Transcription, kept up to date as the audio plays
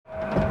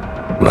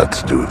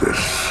Let's do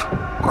this.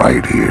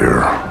 Right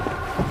here.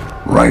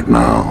 Right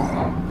now.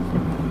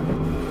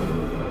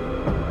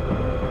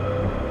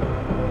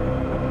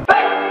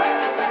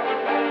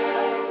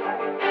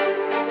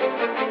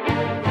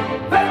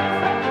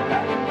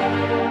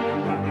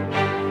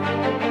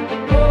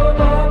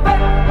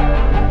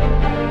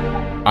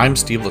 I'm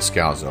Steve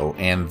Lascalzo,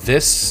 and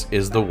this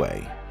is The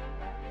Way.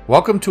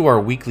 Welcome to our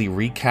weekly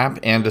recap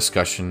and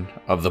discussion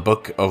of the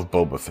Book of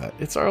Boba Fett.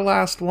 It's our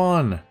last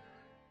one.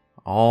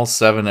 All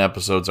 7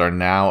 episodes are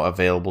now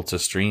available to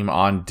stream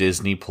on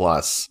Disney+.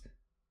 The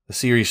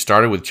series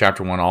started with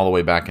Chapter 1 all the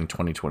way back in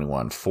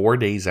 2021, 4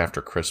 days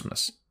after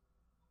Christmas.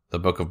 The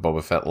Book of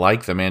Boba Fett,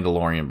 like The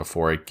Mandalorian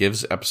before it,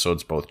 gives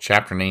episodes both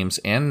chapter names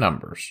and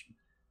numbers.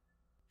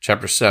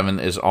 Chapter 7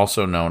 is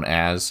also known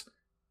as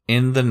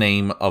In the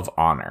Name of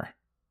Honor.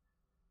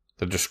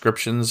 The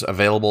descriptions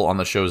available on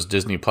the show's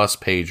Disney Plus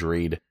page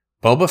read,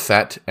 Boba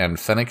Fett and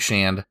Fennec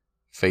Shand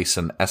face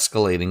an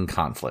escalating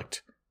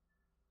conflict.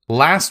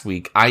 Last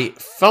week, I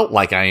felt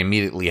like I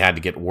immediately had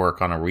to get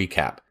work on a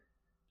recap.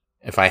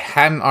 If I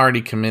hadn't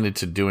already committed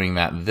to doing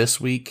that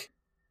this week,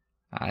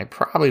 I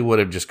probably would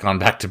have just gone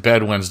back to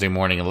bed Wednesday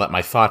morning and let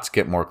my thoughts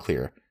get more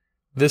clear.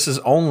 This is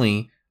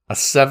only a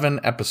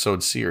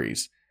 7-episode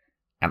series,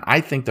 and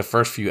I think the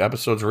first few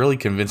episodes really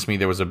convinced me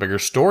there was a bigger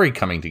story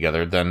coming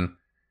together than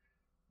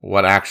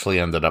what actually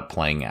ended up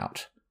playing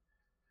out.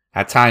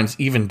 At times,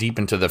 even deep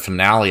into the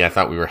finale, I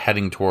thought we were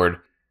heading toward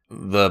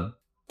the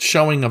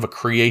showing of a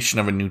creation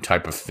of a new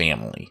type of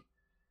family.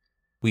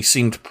 We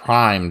seemed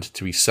primed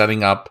to be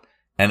setting up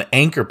an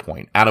anchor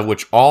point out of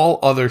which all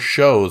other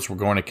shows were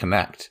going to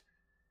connect.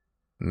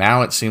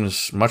 Now it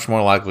seems much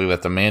more likely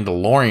that The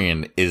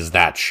Mandalorian is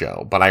that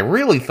show, but I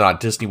really thought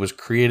Disney was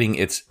creating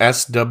its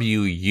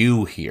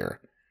SWU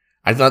here.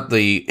 I thought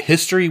the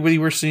history we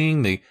were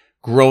seeing, the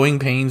growing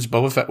pains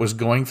Boba Fett was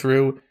going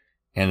through,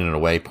 and in a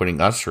way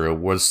putting us through,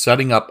 was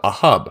setting up a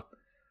hub,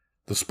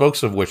 the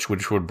spokes of which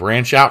would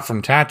branch out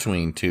from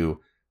Tatooine to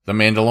The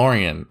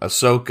Mandalorian,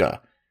 Ahsoka,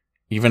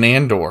 even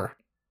Andor.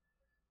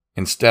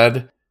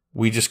 Instead,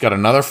 we just got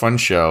another fun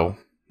show,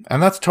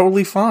 and that's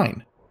totally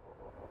fine.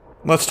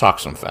 Let's talk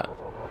some Fett.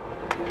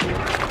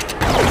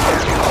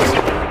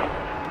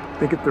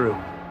 Think it through.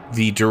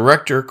 The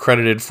director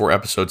credited for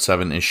Episode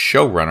 7 is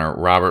showrunner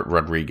Robert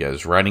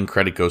Rodriguez. Writing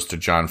credit goes to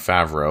Jon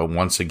Favreau.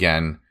 Once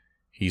again,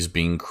 he's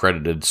being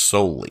credited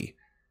solely.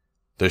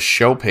 The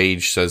show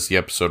page says the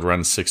episode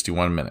runs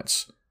 61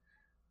 minutes.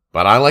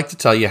 But I like to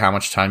tell you how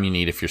much time you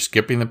need if you're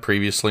skipping the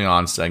previously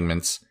on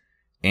segments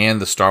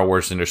and the Star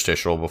Wars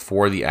interstitial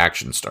before the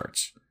action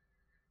starts.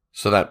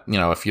 So that,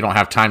 if you don't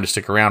have time to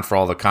stick around for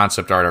all the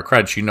concept art or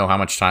credits, you know how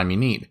much time you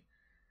need.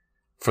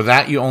 For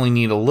that, you only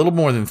need a little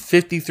more than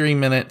 53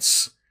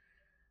 minutes.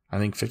 I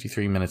think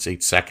 53 minutes,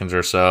 8 seconds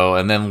or so,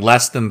 and then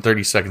less than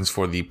 30 seconds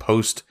for the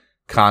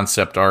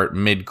post-concept art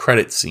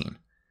mid-credit scene.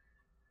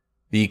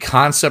 The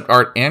concept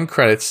art and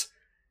credits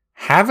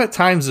have at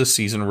times this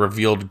season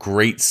revealed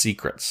great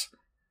secrets.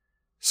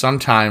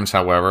 Sometimes,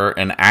 however,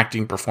 an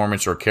acting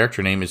performance or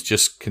character name is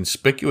just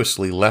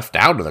conspicuously left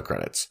out of the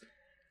credits.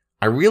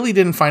 I really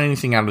didn't find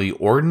anything out of the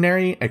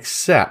ordinary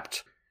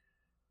except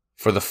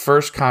for the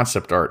first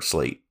concept art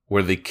slate,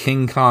 where the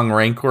King Kong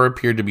Rancor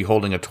appeared to be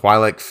holding a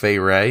Twi'lek Fey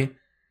Ray,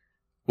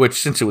 which,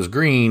 since it was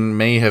green,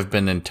 may have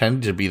been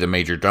intended to be the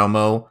Major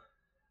Domo,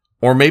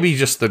 or maybe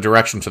just the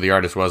direction to the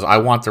artist was, I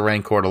want the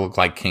Rancor to look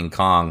like King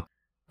Kong,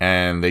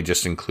 and they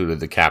just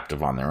included the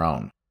captive on their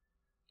own.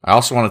 I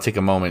also want to take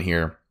a moment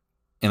here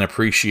in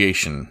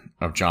appreciation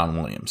of John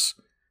Williams.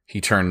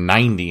 He turned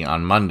 90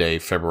 on Monday,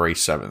 February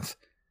 7th.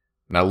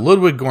 Now,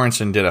 Ludwig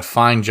Göransson did a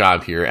fine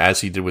job here,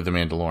 as he did with The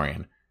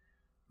Mandalorian,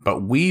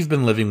 but we've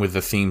been living with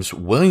the themes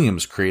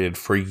Williams created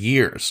for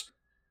years,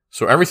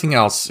 so everything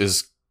else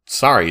is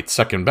it's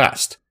second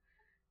best.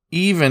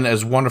 Even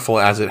as wonderful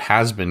as it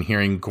has been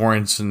hearing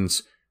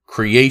Göransson's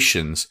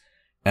creations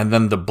and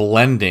then the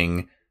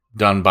blending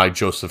done by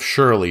Joseph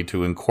Shirley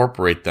to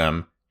incorporate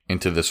them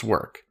into this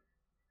work.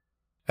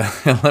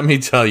 And let me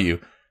tell you,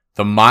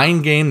 the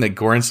mind game that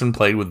Göransson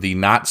played with the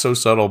not so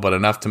subtle but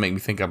enough to make me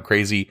think I'm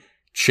crazy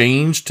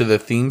change to the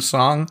theme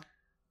song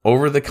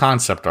over the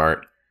concept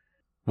art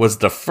was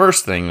the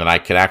first thing that I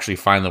could actually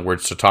find the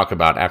words to talk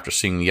about after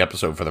seeing the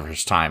episode for the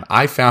first time.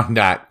 I found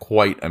that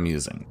quite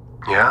amusing.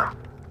 Yeah?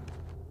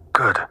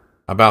 Good.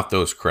 About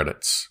those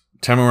credits.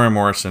 Temuera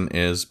Morrison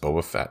is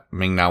Boba Fett.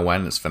 Ming-Na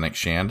Wen is Fennec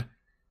Shand.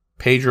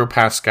 Pedro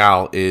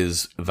Pascal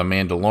is The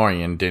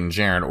Mandalorian, Din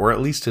Djarin, or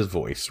at least his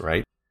voice,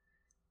 right?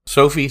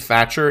 Sophie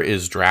Thatcher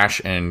is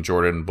Drash and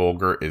Jordan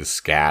Bolger is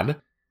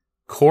Scad.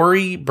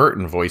 Corey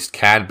Burton voiced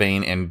Cad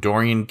Bane, and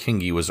Dorian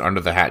Kingi was under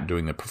the hat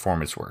doing the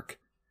performance work.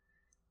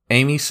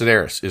 Amy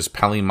Sedaris is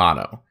Peli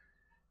Motto.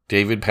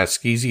 David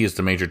Pasquesi is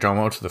the Major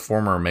Domo to the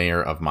former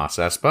mayor of Mos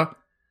Espa.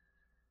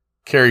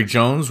 Carrie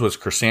Jones was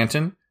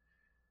Chrysanthemum.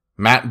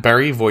 Matt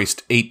Berry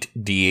voiced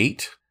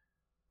 8D8.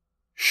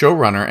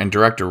 Showrunner and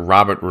director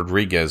Robert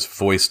Rodriguez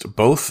voiced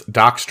both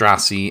Doc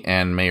Strassi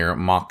and Mayor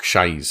Mock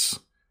Shies,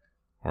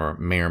 or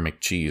Mayor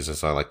McCheese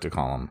as I like to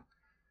call him.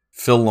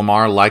 Phil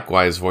Lamar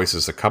likewise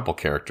voices a couple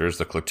characters,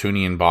 the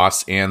Klatooinian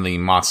boss and the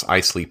Mos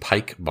Eisley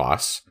Pike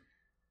boss.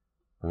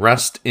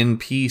 Rest in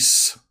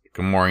peace,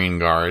 Gamorrean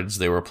guards.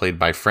 They were played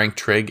by Frank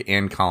Trigg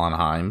and Colin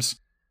Himes.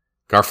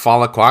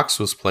 Garfalaquax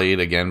was played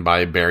again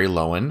by Barry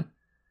Lowen.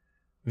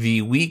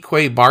 The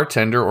Weequay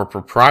bartender or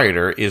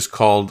proprietor is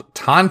called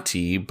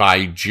Tonti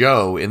by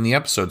Joe in the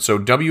episode. So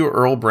W.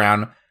 Earl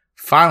Brown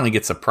finally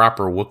gets a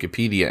proper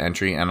Wikipedia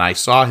entry, and I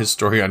saw his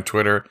story on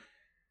Twitter.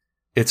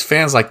 It's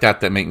fans like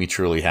that that make me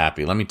truly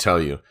happy, let me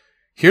tell you.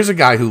 Here's a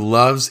guy who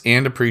loves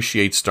and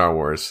appreciates Star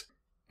Wars,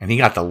 and he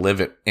got to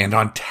live it, and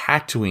on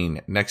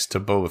Tatooine next to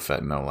Boba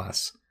Fett, no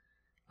less.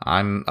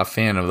 I'm a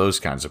fan of those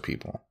kinds of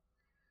people.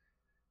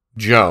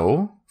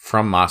 Joe,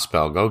 from Mos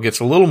Pelgo, gets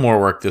a little more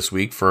work this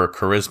week for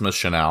Charisma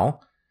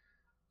Chanel.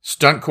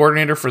 Stunt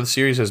coordinator for the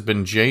series has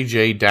been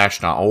J.J.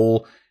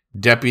 Dashnaol,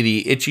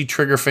 Deputy Itchy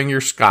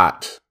Triggerfinger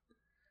Scott.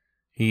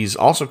 He's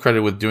also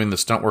credited with doing the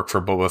stunt work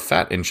for Boba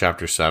Fett in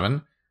Chapter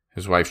 7.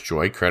 His wife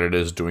Joy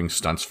credited as doing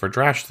stunts for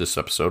Drash this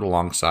episode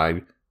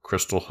alongside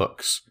Crystal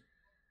Hooks.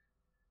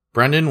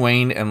 Brendan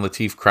Wayne and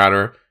Lateef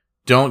Crowder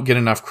don't get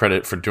enough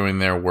credit for doing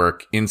their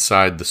work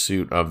inside the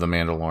suit of the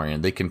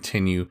Mandalorian. They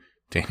continue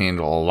to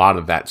handle a lot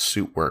of that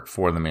suit work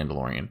for the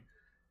Mandalorian.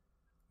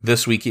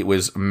 This week it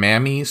was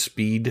Mammy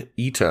Speed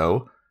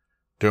Ito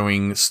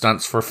doing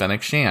stunts for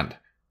Fennec Shand.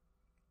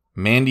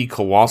 Mandy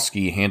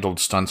Kowalski handled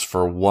stunts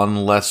for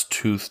One Less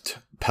Toothed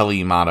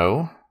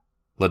Pelimato.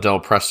 Liddell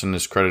Preston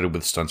is credited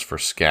with stunts for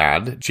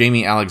Scad.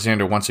 Jamie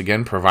Alexander once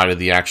again provided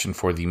the action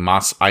for the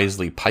Mos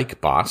Eisley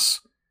Pike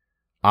boss.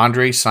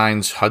 Andre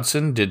Saenz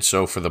Hudson did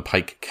so for the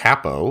Pike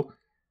Capo.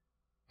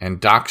 And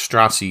Doc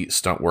Strassi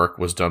stunt work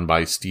was done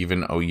by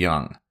Stephen O.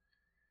 Young.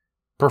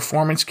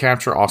 Performance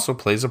capture also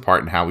plays a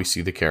part in how we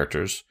see the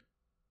characters.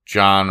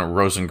 John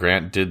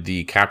Rosengrant did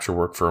the capture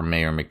work for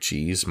Mayor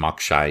McCheese,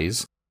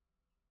 Mokshies.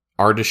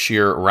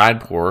 Ardashir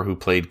Radpour, who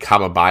played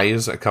Kaba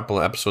Baez a couple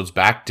of episodes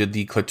back, did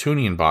the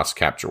Klatooinian boss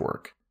capture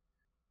work.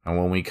 And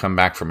when we come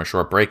back from a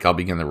short break, I'll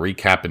begin the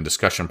recap and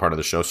discussion part of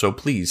the show, so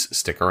please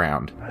stick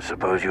around. I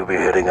suppose you'll be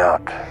heading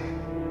out.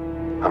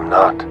 I'm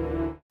not.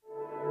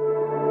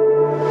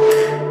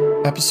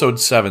 Episode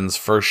 7's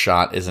first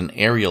shot is an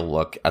aerial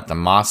look at the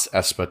Mos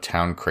Espa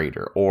town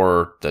crater,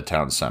 or the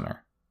town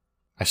center.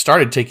 I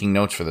started taking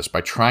notes for this by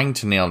trying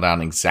to nail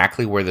down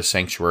exactly where the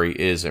sanctuary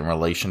is in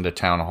relation to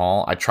Town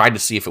Hall. I tried to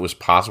see if it was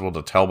possible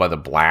to tell by the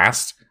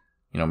blast.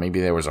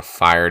 Maybe there was a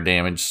fire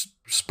damage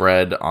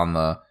spread on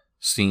the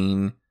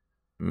scene.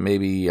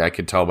 Maybe I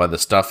could tell by the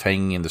stuff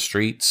hanging in the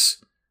streets.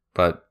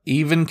 But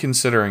even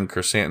considering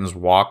Chrysanthemum's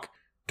walk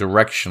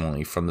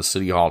directionally from the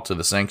city hall to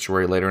the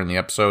sanctuary later in the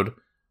episode,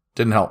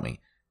 didn't help me.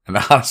 And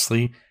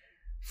honestly,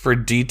 for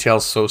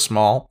details so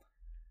small,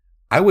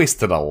 I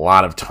wasted a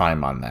lot of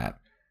time on that.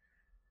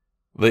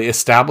 The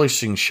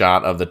establishing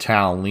shot of the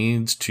town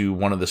leads to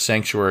one of the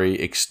sanctuary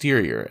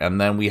exterior, and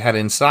then we head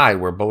inside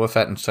where Boba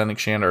Fett and Fennec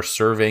Shand are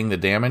surveying the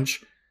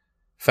damage.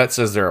 Fett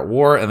says they're at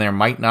war, and there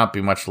might not be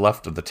much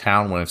left of the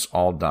town when it's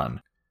all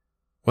done.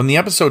 When the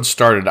episode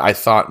started, I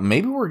thought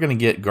maybe we're going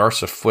to get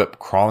Garsa Fwip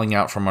crawling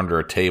out from under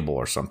a table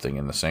or something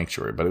in the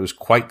sanctuary, but it was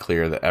quite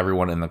clear that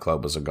everyone in the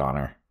club was a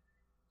goner.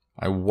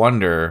 I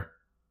wonder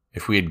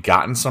if we had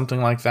gotten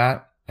something like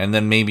that, and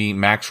then maybe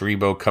Max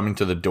Rebo coming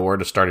to the door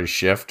to start his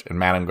shift, and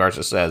Madame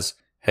Garza says,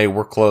 hey,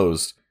 we're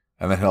closed,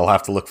 and then he'll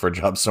have to look for a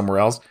job somewhere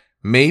else.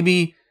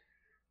 Maybe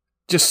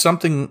just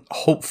something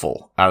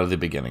hopeful out of the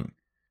beginning.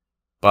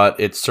 But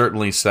it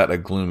certainly set a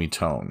gloomy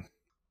tone.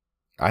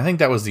 I think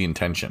that was the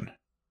intention.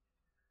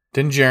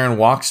 Din Djarin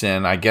walks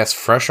in, I guess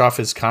fresh off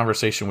his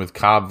conversation with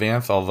Cobb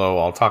Vanth, although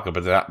I'll talk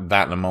about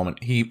that in a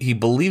moment. He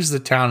believes the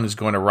town is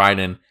going to ride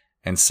in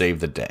and save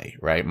the day,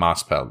 right?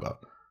 Mos Pelgo.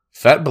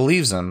 Fett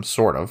believes him,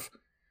 sort of,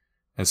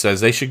 and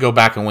says they should go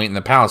back and wait in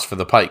the palace for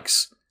the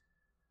Pikes.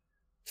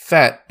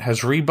 Fett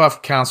has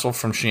rebuffed counsel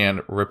from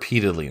Shand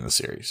repeatedly in the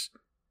series.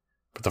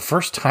 But the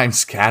first time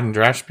Scad and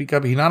Drash speak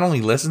up, he not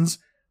only listens,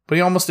 but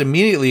he almost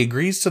immediately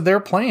agrees to their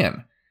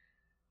plan.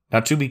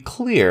 Now, to be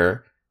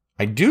clear,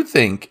 I do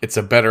think it's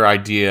a better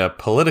idea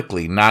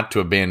politically not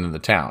to abandon the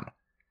town.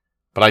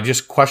 But I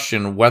just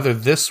question whether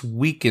this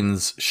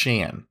weakens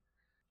Shan.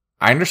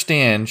 I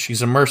understand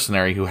she's a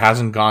mercenary who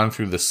hasn't gone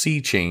through the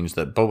sea change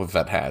that Boba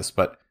Fett has,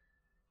 but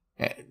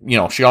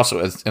she also,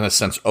 in a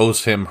sense,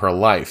 owes him her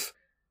life.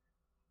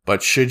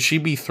 But should she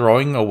be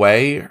throwing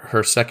away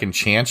her second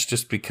chance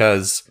just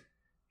because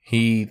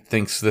he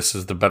thinks this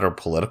is the better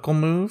political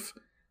move?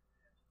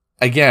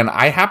 Again,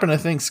 I happen to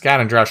think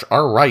Scad and Drash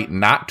are right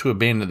not to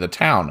abandon the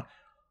town.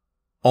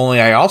 Only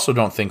I also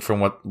don't think from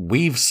what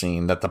we've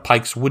seen that the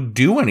Pikes would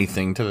do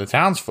anything to the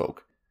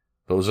townsfolk.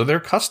 Those are their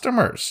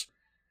customers.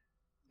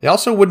 They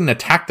also wouldn't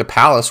attack the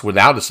palace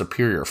without a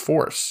superior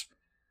force.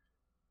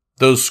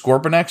 Those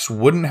Scorponeks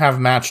wouldn't have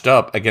matched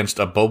up against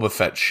a Boba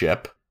Fett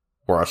ship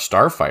or a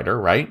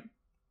starfighter, right?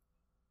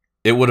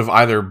 It would have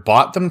either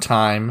bought them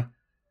time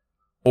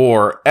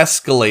or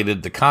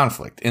escalated the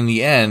conflict. In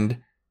the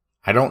end,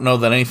 I don't know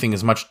that anything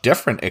is much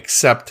different,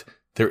 except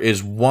there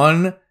is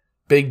one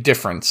big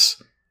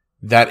difference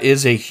that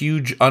is a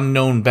huge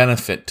unknown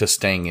benefit to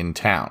staying in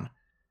town.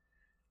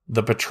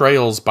 The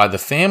betrayals by the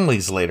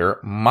families later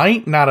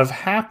might not have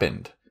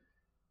happened,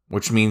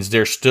 which means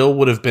there still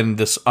would have been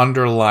this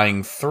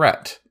underlying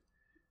threat.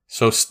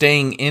 So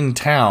staying in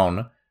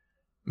town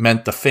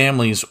meant the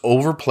families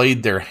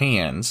overplayed their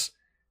hands,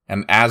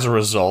 and as a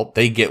result,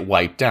 they get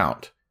wiped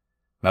out.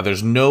 Now,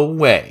 there's no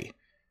way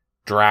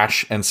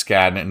Drash and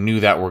Skad knew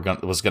that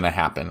was going to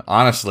happen.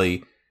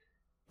 Honestly,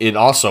 it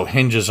also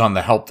hinges on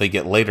the help they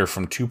get later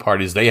from two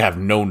parties they have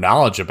no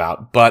knowledge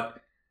about, but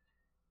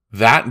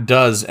that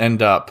does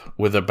end up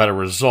with a better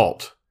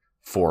result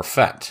for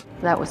Fett.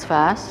 That was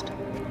fast.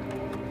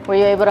 Were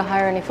you able to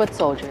hire any foot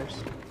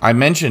soldiers? I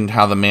mentioned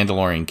how the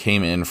Mandalorian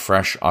came in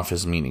fresh off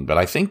his meeting, but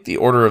I think the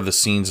order of the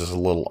scenes is a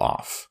little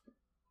off.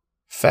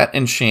 Fett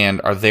and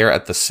Shand are there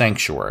at the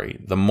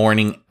sanctuary the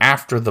morning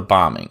after the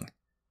bombing.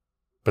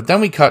 But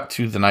then we cut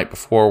to the night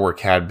before where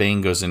Cad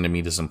Bane goes in to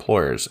meet his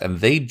employers, and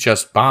they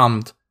just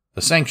bombed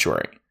the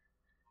sanctuary.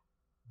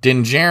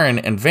 Din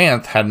Djarin and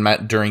Vanth had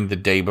met during the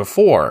day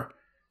before,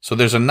 so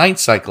there's a night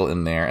cycle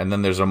in there, and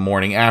then there's a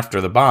morning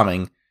after the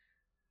bombing.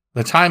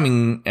 The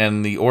timing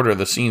and the order of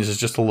the scenes is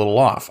just a little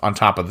off. On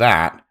top of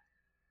that,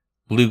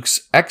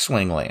 Luke's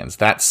X-Wing lands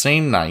that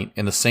same night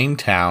in the same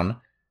town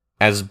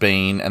as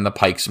Bane and the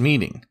Pikes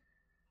meeting.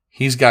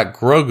 He's got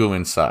Grogu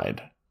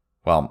inside.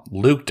 Well,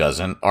 Luke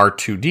doesn't.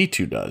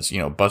 R2-D2 does.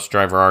 Bus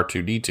driver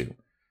R2-D2.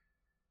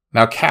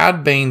 Now,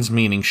 Cad Bane's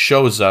meeting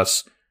shows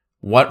us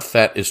what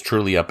Fett is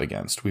truly up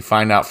against. We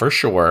find out for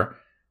sure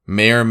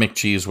Mayor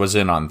McCheese was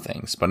in on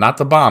things, but not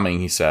the bombing,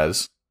 he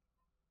says.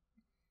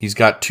 He's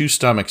got 2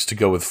 stomachs to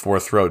go with 4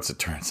 throats, it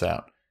turns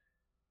out.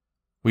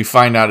 We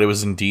find out it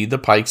was indeed the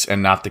Pikes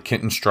and not the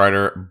Kenton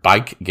Strider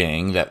bike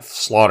gang that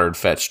slaughtered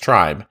Fett's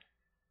tribe.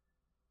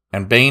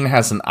 And Bane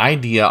has an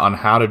idea on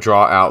how to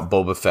draw out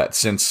Boba Fett,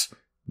 since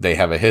they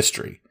have a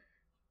history.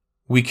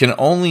 We can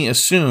only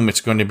assume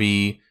it's going to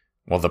be,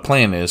 the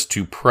plan is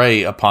to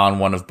prey upon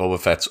one of Boba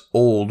Fett's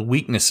old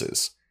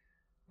weaknesses,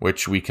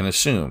 which we can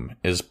assume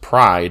is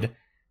pride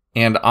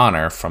and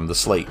honor from the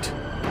slate.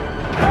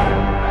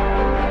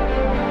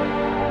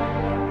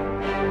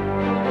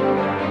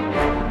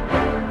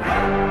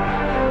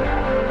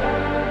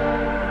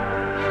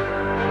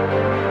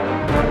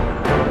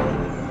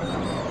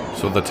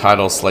 So the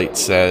title slate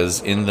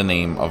says, "In the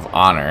name of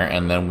honor,"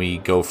 and then we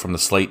go from the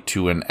slate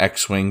to an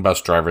X-Wing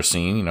bus driver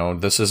scene.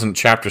 This isn't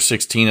Chapter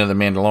 16 of The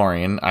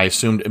Mandalorian. I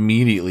assumed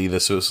immediately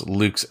this was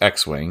Luke's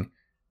X-Wing,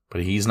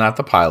 but he's not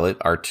the pilot,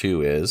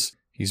 R2 is.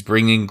 He's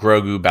bringing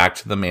Grogu back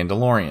to The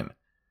Mandalorian.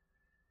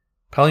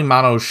 Peli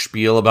Motto's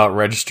spiel about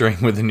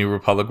registering with the New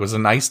Republic was a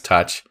nice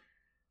touch,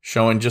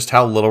 showing just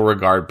how little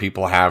regard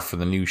people have for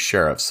the new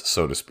sheriffs,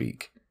 so to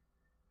speak.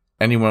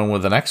 Anyone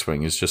with an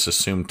X-Wing is just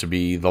assumed to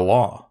be the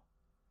law.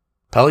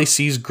 Peli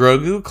sees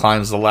Grogu,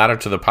 climbs the ladder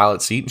to the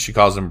pilot seat, and she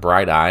calls him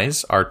Bright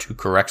Eyes. R2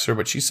 corrects her,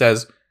 but she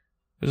says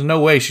there's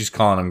no way she's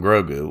calling him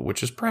Grogu,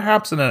 which is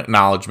perhaps an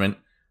acknowledgement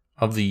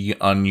of the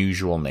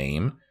unusual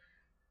name.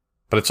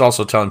 But it's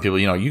also telling people,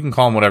 you can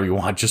call him whatever you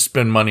want, just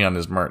spend money on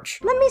his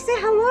merch. Let me say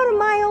hello to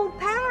my old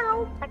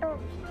pal.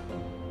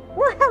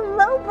 Well,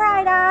 hello,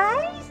 Bright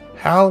Eyes.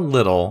 How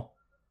little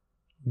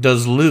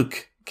does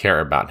Luke care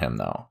about him,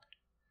 though?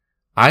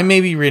 I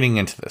may be reading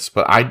into this,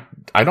 but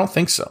I don't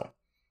think so.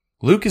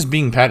 Luke is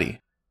being petty.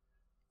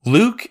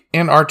 Luke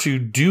and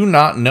R2 do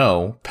not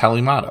know Peli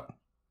Motto.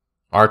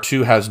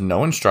 R2 has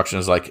no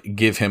instructions like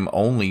give him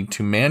only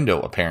to Mando,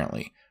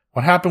 apparently.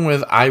 What happened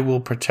with I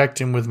will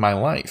protect him with my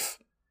life?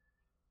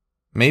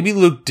 Maybe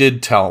Luke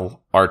did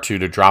tell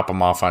R2 to drop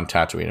him off on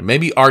Tatooine.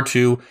 Maybe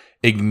R2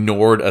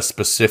 ignored a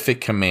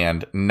specific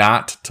command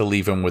not to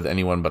leave him with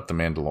anyone but the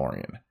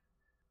Mandalorian.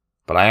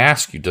 But I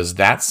ask you, does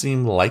that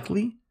seem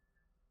likely?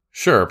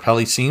 Sure,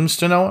 Peli seems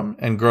to know him,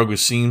 and Grogu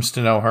seems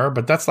to know her,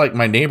 but that's like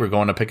my neighbor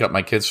going to pick up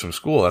my kids from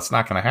school. That's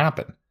not going to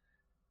happen.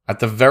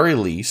 At the very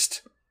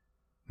least,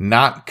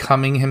 not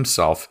coming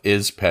himself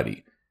is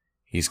petty.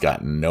 He's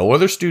got no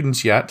other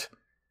students yet,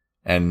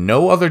 and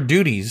no other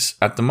duties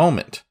at the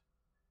moment.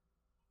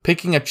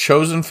 Picking a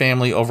chosen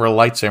family over a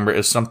lightsaber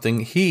is something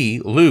he,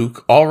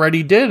 Luke,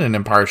 already did in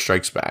Empire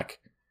Strikes Back.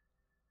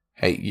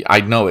 Hey,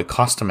 I know it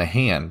cost him a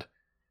hand,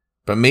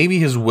 but maybe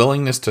his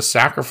willingness to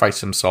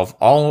sacrifice himself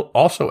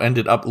also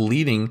ended up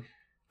leading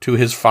to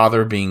his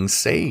father being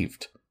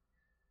saved.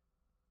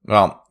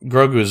 Well,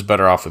 Grogu is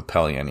better off with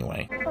Peli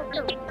anyway.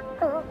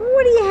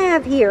 What do you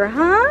have here,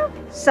 huh?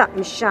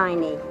 Something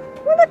shiny.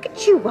 Well, look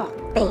at you all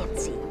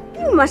fancy.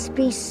 You must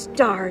be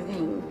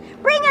starving.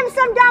 Bring him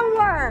some dung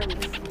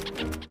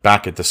worms.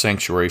 Back at the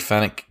sanctuary,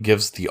 Fennec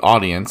gives the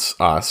audience,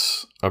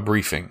 us, a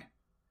briefing.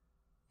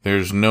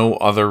 There's no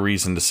other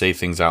reason to say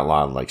things out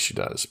loud like she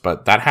does,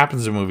 but that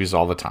happens in movies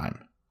all the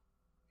time.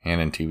 And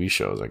in TV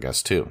shows, I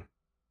guess, too.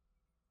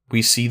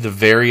 We see the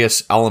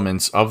various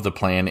elements of the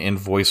plan in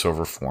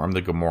voiceover form.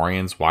 The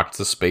Gamorreans watch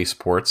the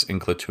spaceports in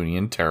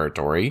Klatooinian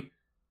territory.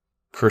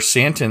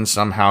 Kersantin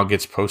somehow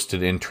gets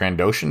posted in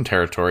Trandoshan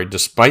territory,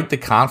 despite the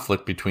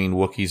conflict between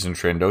Wookiees and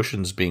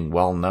Trandoshans being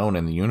well known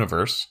in the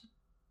universe.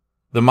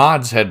 The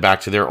mods head back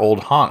to their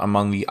old haunt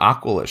among the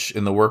Aqualish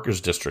in the Workers'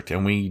 District,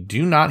 and we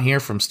do not hear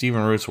from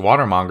Stephen Root's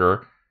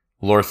watermonger,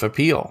 Lortha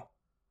Peel.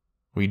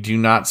 We do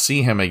not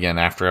see him again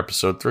after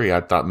episode 3.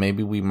 I thought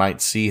maybe we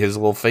might see his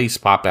little face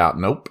pop out.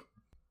 Nope.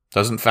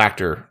 Doesn't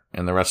factor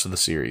in the rest of the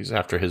series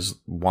after his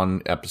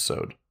one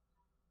episode.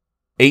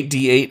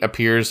 8D8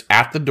 appears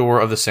at the door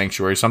of the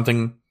sanctuary,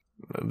 something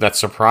that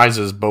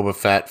surprises Boba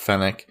Fett,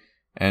 Fennec,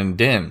 and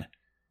Din.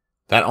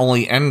 That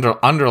only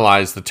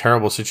underlies the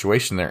terrible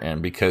situation they're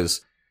in,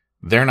 because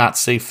they're not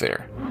safe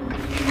there.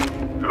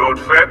 Lord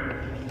Fett,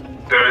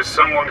 there is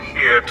someone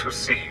here to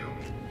see you.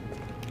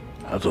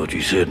 I thought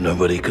you said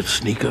nobody could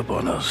sneak up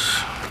on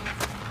us.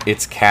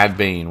 It's Cad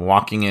Bane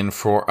walking in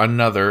for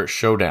another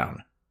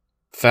showdown.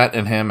 Fett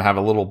and him have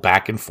a little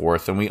back and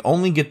forth, and we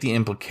only get the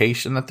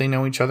implication that they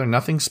know each other.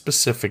 Nothing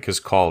specific is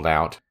called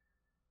out.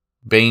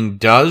 Bane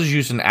does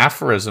use an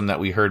aphorism that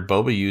we heard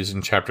Boba use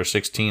in Chapter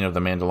 16 of The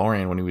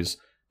Mandalorian when he was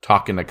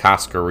talking to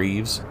Casca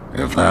Reeves.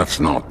 If that's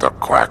not the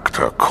quack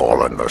to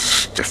calling the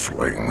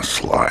stifling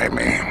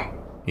slimy.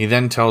 He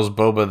then tells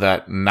Boba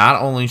that not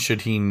only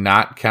should he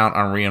not count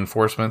on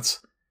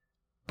reinforcements,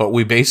 but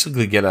we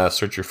basically get a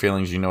search your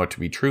feelings, you know it to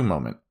be true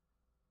moment.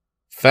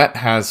 Fett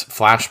has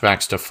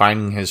flashbacks to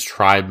finding his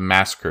tribe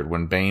massacred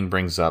when Bane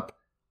brings up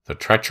the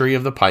treachery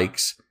of the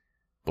Pikes,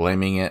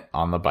 blaming it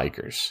on the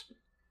bikers.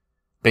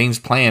 Bane's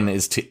plan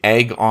is to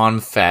egg on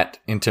Fett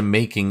into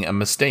making a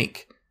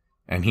mistake,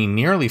 and he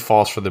nearly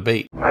falls for the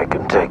bait. I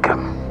can take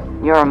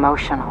him. You're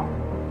emotional.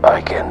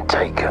 I can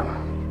take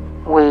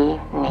him. We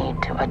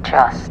need to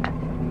adjust.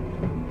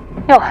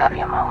 You'll have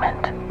your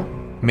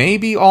moment.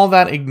 Maybe all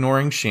that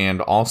ignoring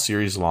Shand all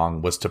series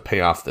long was to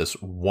pay off this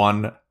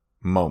one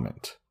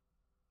moment.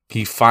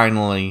 He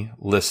finally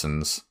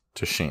listens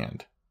to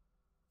Shand.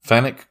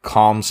 Fennec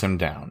calms him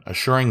down,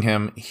 assuring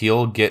him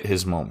he'll get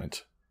his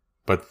moment.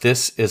 But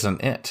this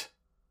isn't it.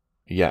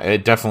 Yeah,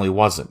 it definitely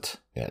wasn't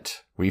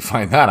it. We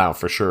find that out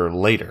for sure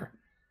later.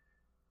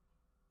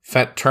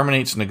 Fett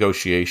terminates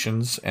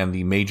negotiations, and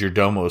the Major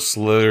Domo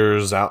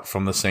slithers out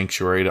from the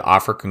sanctuary to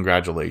offer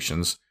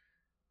congratulations,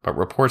 but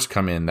reports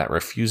come in that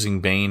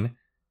refusing Bane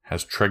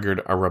has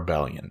triggered a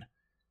rebellion.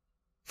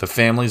 The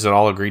families that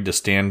all agreed to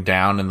stand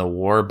down in the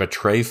war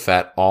betray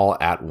Fett all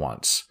at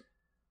once.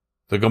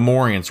 The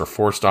Gamorreans are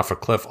forced off a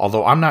cliff,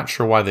 although I'm not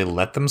sure why they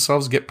let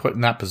themselves get put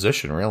in that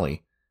position,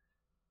 really.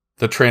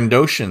 The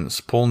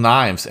Trandoshans pull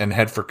knives and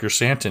head for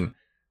Chrysanthemum,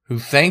 who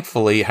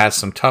thankfully has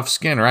some tough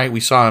skin, right?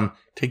 We saw him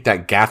take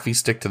that gaffy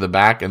stick to the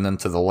back and then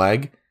to the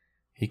leg.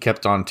 He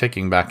kept on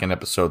ticking back in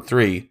episode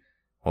 3.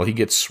 Well, he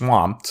gets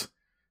swamped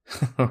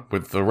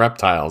with the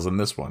reptiles in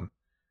this one.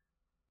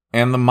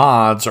 And the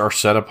mods are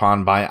set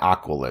upon by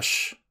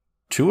Aqualish.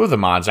 2 of the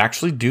mods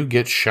actually do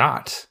get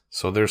shot,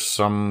 so there's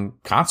some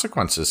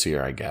consequences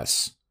here, I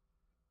guess.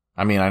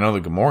 I mean, I know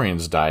the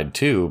Gamorreans died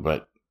too,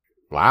 but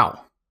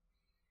wow.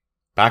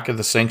 Back at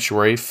the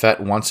sanctuary, Fett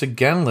once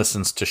again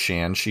listens to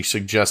Shand. She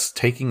suggests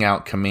taking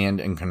out command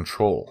and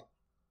control.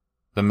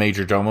 The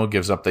Major Domo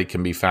gives up they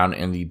can be found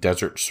in the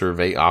Desert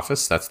Survey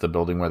Office. That's the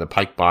building where the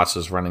Pike boss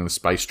is running the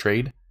spice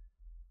trade.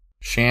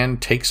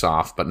 Shand takes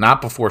off, but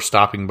not before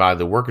stopping by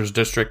the Workers'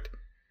 District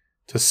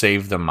to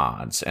save the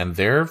mods, and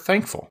they're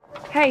thankful.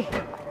 Hey,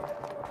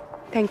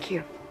 thank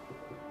you.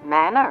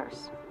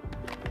 Manners.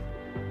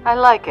 I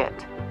like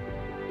it.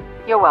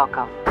 You're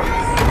welcome.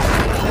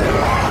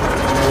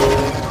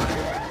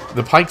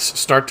 The Pikes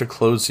start to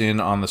close in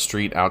on the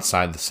street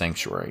outside the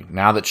sanctuary.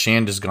 Now that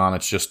Shand is gone,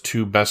 it's just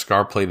 2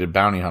 Beskar-plated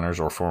bounty hunters,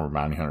 or former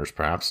bounty hunters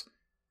perhaps.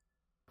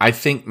 I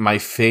think my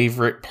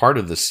favorite part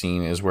of the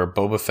scene is where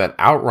Boba Fett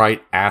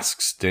outright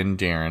asks Din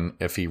Djarin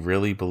if he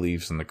really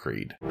believes in the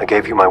Creed. I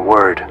gave you my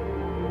word.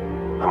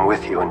 I'm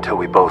with you until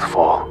we both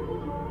fall.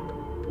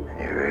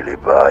 You really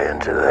buy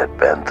into that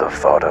bantha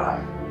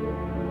fodder?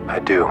 I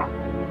do.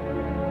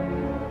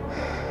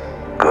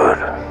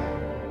 Good.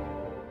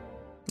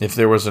 If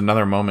there was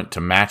another moment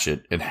to match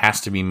it, it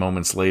has to be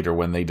moments later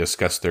when they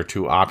discuss their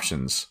 2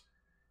 options.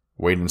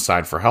 Wait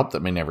inside for help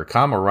that may never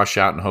come, or rush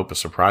out and hope a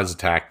surprise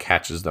attack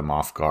catches them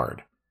off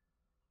guard.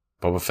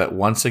 Boba Fett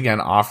once again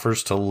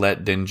offers to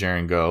let Din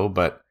Djarin go,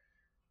 but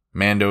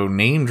Mando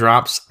name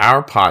drops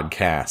our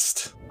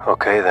podcast.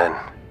 Okay then.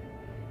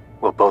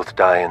 We'll both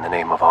die in the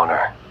name of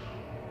honor.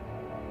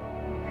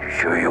 You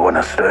sure you want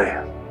to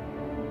stay?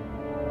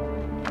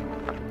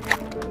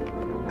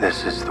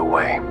 This is the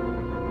way.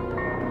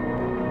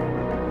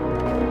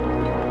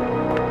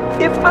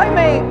 If I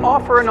may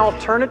offer an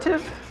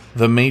alternative?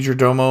 The Major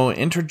Domo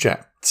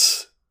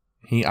interjects.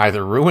 He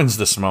either ruins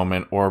this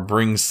moment or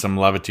brings some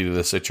levity to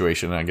the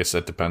situation. I guess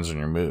that depends on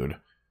your mood.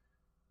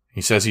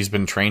 He says he's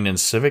been trained in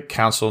civic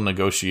council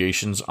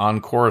negotiations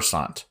on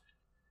Coruscant.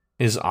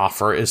 His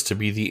offer is to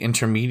be the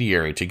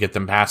intermediary to get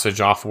them passage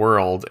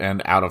off-world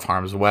and out of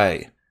harm's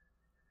way.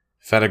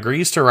 Fett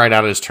agrees to write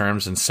out his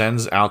terms and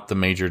sends out the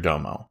Major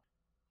Domo.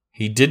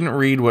 He didn't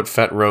read what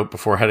Fett wrote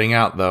before heading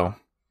out, though.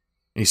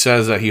 He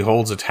says that he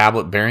holds a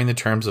tablet bearing the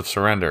terms of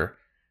surrender,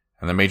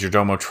 and the Major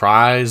Domo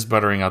tries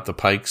buttering out the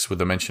Pikes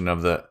with a mention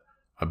of the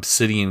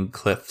obsidian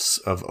cliffs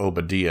of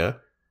Obadiah.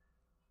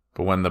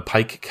 but when the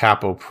Pike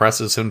Capo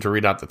presses him to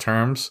read out the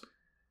terms,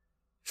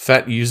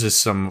 Fett uses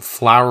some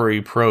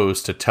flowery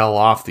prose to tell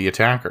off the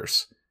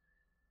attackers.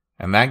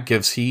 And that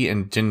gives he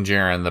and Din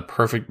Djarin the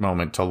perfect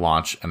moment to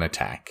launch an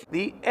attack.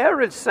 The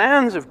arid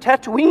sands of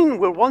Tatooine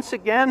will once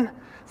again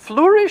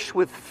flourish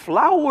with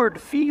flowered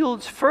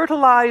fields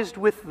fertilized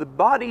with the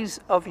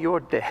bodies of your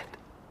dead.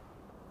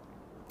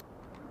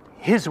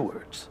 His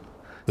words.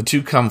 The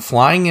two come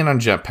flying in on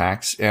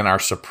jetpacks and are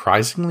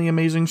surprisingly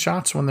amazing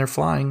shots when they're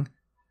flying.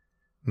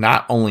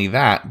 Not only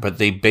that, but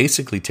they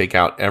basically take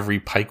out every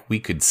Pike we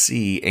could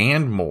see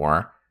and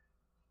more,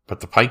 but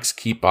the Pikes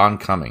keep on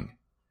coming.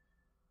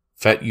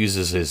 Fett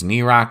uses his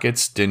knee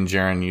rockets, Din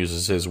Djarin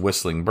uses his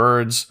whistling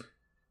birds.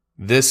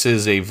 This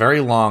is a very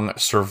long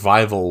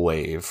survival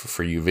wave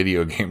for you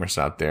video gamers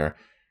out there,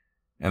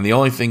 and the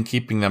only thing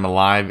keeping them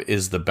alive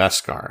is the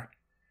Beskar.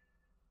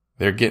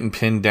 They're getting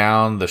pinned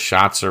down, the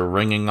shots are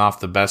ringing off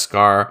the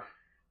Beskar,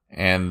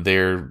 and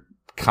they're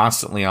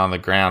constantly on the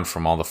ground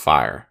from all the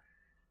fire.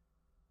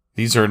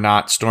 These are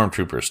not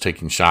stormtroopers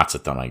taking shots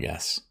at them, I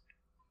guess.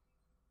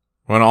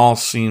 When all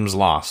seems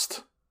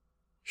lost,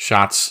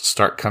 shots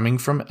start coming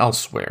from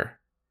elsewhere.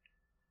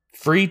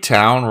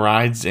 Freetown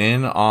rides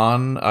in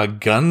on a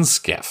gun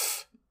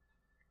skiff.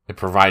 It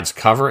provides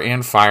cover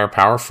and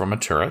firepower from a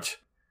turret.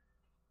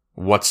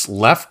 What's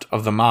left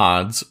of the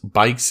mods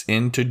bikes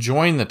in to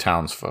join the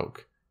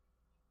townsfolk.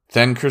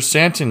 Then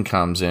Chrysanthemum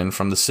comes in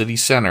from the city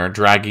center,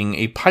 dragging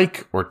a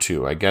pike or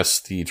two. I guess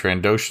the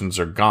Trandoshans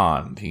are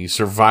gone. He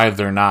survived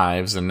their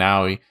knives, and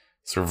now he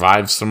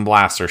survives some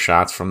blaster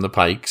shots from the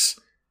pikes.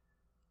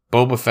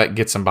 Boba Fett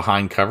gets him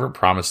behind cover,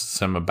 promises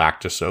him a back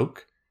to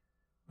soak.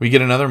 We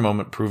get another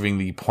moment proving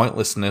the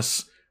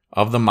pointlessness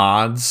of the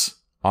mods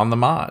on the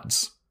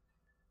mods.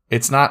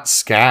 It's not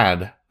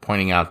Scad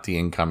pointing out the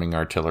incoming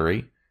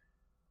artillery.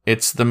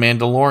 It's the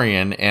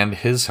Mandalorian and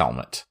his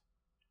helmet.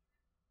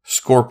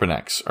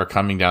 Scorponeks are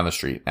coming down the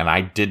street, and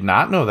I did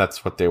not know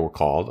that's what they were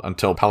called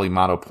until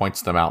Pelimato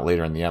points them out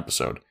later in the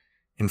episode.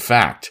 In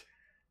fact,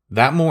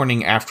 that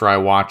morning after I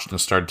watched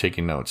and started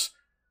taking notes,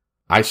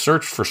 I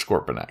searched for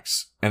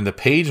Scorponeks, and the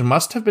page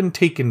must have been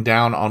taken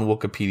down on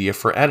Wikipedia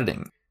for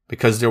editing,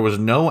 because there was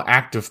no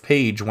active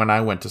page when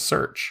I went to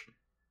search.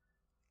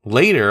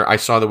 Later, I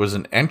saw there was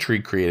an entry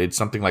created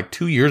something like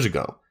 2 years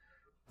ago,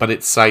 but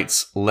it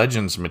cites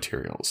Legends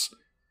materials.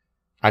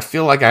 I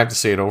feel like I have to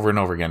say it over and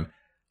over again.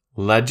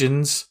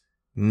 Legends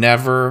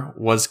never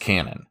was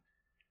canon.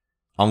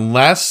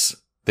 Unless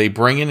they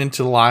bring it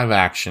into live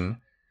action,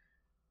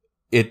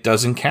 it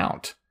doesn't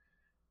count.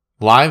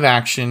 Live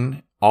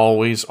action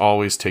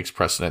always takes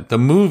precedent. The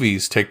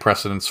movies take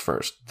precedence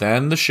first.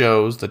 Then the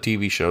shows, the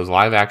TV shows,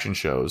 live action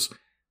shows,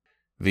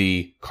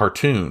 the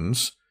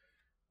cartoons,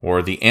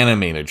 or the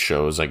animated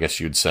shows, I guess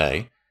you'd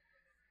say.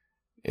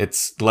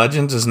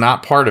 Legends is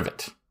not part of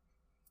it.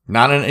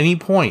 Not at any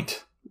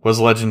point was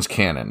Legends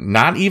canon.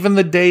 Not even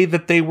the day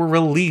that they were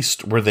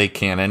released were they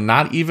canon.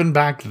 Not even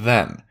back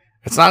then.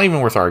 It's not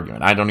even worth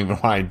arguing. I don't even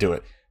know why I do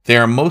it. They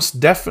are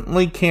most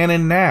definitely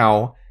canon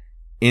now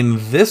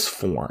in this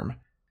form.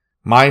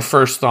 My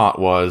first thought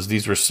was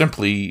these were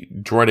simply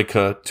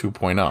Droideka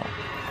 2.0.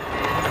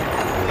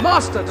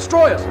 Master,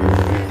 destroy us!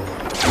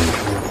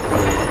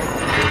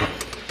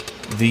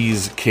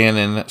 These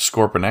canon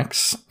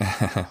Scorponeks,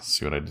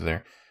 see what I did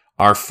there,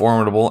 are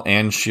formidable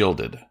and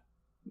shielded.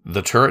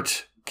 The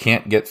turret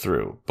can't get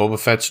through. Boba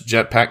Fett's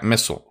jetpack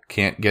missile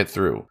can't get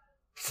through.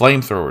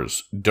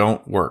 Flamethrowers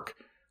don't work.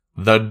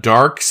 The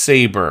dark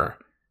saber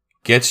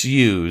gets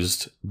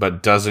used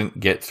but doesn't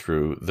get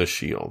through the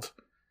shield.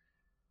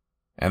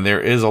 And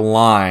there is a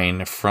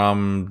line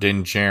from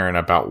Din Djarin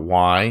about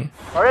why.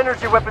 Our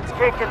energy weapons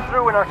can't get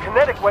through and our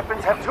kinetic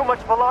weapons have too much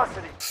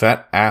velocity.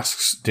 Fett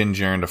asks Din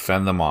Djarin to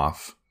fend them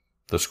off,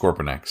 the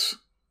Scorponeks,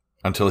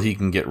 until he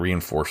can get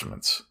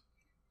reinforcements.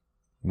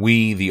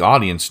 We, the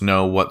audience,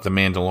 know what the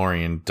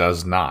Mandalorian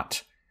does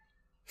not.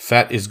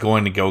 Fett is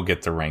going to go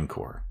get the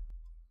Rancor.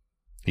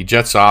 He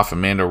jets off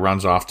and Mando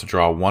runs off to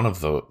draw one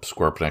of the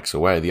Scorponeks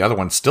away. The other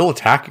one's still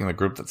attacking the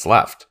group that's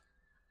left.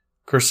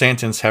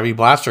 Chrysanthemum's heavy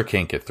blaster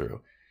can't get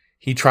through.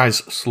 He tries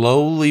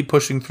slowly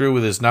pushing through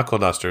with his knuckle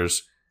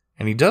dusters,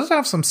 and he does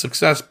have some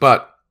success,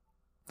 but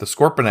the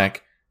Scorponek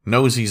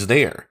knows he's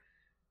there.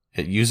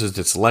 It uses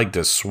its leg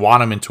to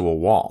swat him into a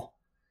wall.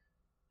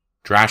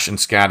 Drash and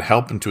Scad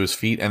help him to his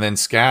feet, and then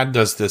Scad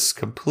does this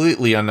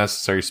completely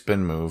unnecessary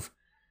spin move.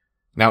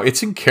 Now,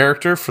 it's in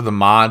character for the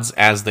mods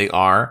as they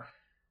are,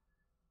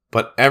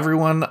 but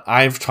everyone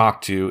I've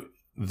talked to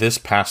this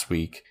past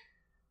week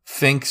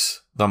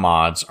thinks the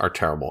mods are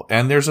terrible.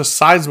 And there's a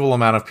sizable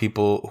amount of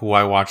people who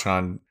I watch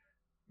on,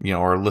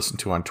 or listen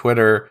to on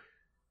Twitter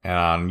and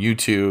on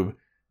YouTube.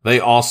 They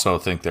also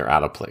think they're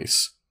out of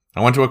place.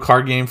 I went to a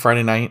card game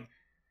Friday night,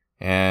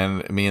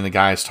 and me and the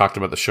guys talked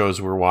about the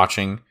shows we were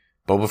watching.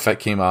 Boba Fett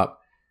came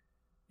up.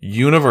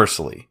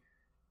 Universally,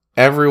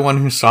 everyone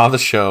who saw the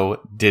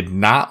show did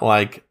not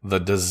like the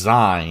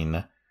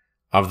design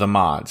of the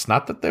mods.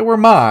 Not that they were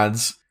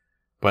mods,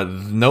 but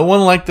no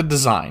one liked the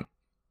design.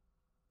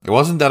 It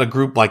wasn't that a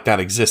group like that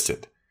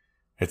existed.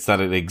 It's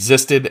that it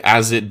existed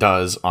as it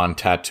does on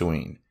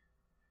Tatooine.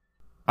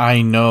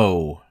 I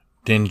know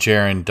Din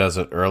Djarin does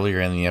it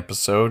earlier in the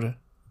episode,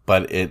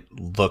 but it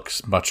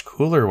looks much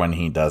cooler when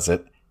he does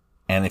it.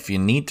 And if you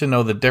need to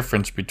know the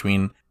difference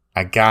between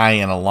a guy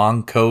in a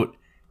long coat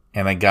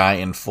and a guy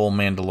in full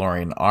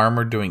Mandalorian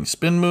armor doing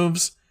spin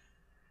moves,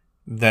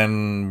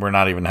 then we're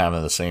not even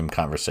having the same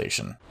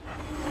conversation.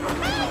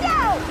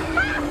 Mando!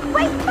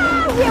 We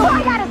found you!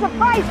 I got a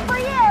surprise for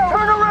you!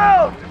 Turn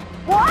around!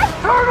 What?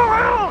 Turn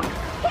around!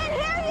 Can't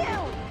hear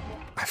you!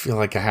 I feel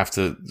like I have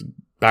to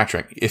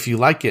backtrack. If you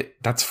like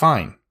it, that's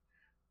fine.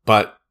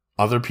 But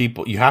other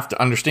people, you have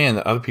to understand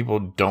that other people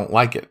don't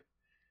like it.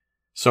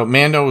 So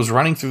Mando was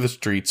running through the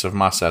streets of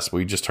Mos Espa,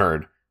 we just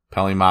heard.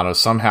 Peli Motto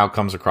somehow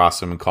comes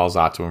across him and calls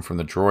out to him from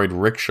the droid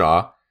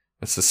rickshaw.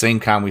 It's the same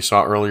kind we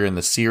saw earlier in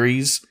the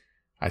series.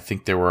 I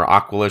think there were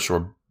Aqualish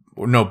or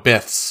no,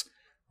 Biths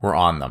were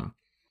on them.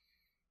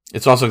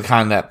 It's also the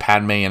kind that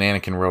Padme and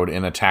Anakin rode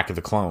in Attack of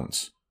the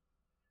Clones.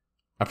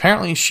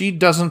 Apparently, she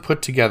doesn't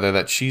put together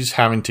that she's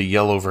having to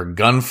yell over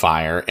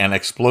gunfire and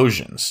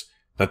explosions,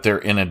 that they're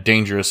in a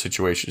dangerous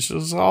situation.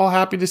 She's all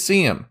happy to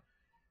see him.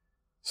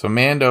 So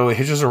Mando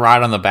hitches a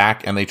ride on the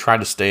back, and they try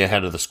to stay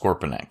ahead of the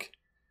Scorpionic.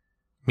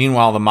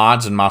 Meanwhile, the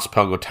mods and Mos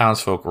Pelgo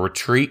townsfolk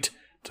retreat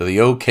to the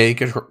OK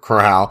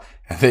Corral,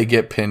 and they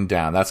get pinned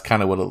down. That's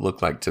kind of what it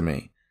looked like to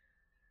me.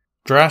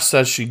 Drash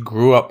says she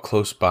grew up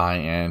close by,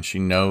 and she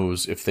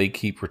knows if they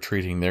keep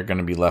retreating, they're going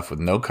to be left with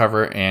no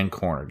cover and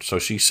cornered. So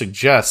she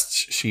suggests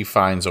she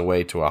finds a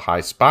way to a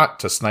high spot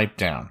to snipe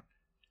down.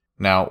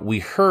 Now, we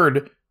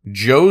heard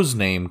Joe's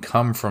name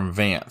come from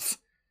Vanth,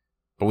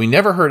 but we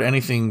never heard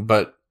anything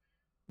but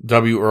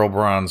W. Earl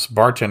Brown's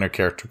bartender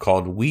character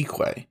called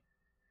Weequay,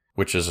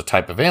 which is a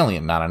type of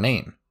alien, not a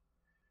name.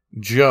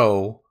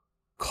 Joe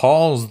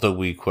calls the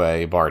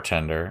Weequay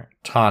bartender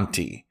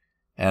Tonti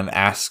and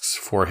asks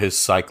for his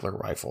cycler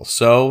rifle.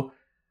 So,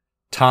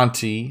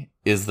 Tonti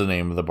is the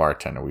name of the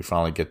bartender. We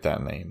finally get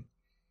that name.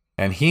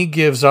 And he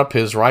gives up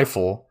his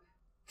rifle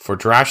for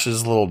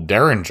Drash's little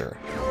Derringer.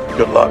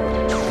 Good luck.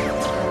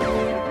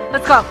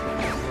 Let's go.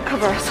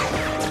 Cover us.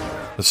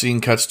 The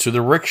scene cuts to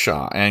the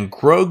rickshaw, and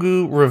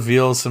Grogu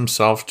reveals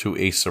himself to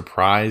a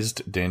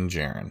surprised Din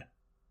Djarin.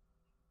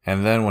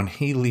 And then when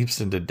he leaps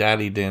into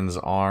Daddy Din's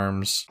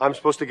arms... I'm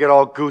supposed to get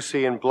all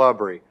goosey and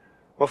blubbery.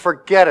 Well,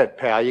 forget it,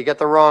 pal. You get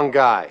the wrong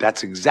guy.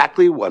 That's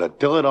exactly what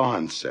Attila the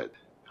Hun said.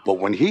 But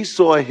when he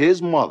saw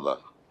his mother,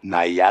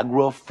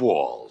 Niagara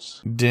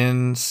Falls...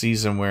 Din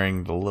sees him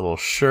wearing the little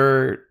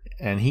shirt,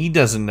 and he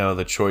doesn't know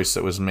the choice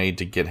that was made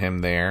to get him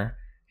there.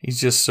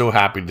 He's just so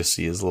happy to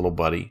see his little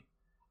buddy.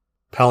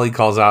 Peli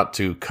calls out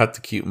to cut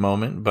the cute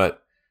moment,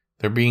 but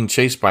they're being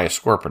chased by a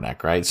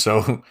Scorpionic, right?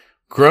 So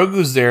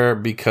Grogu's there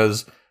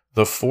because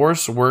the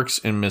Force works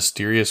in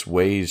mysterious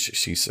ways,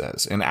 she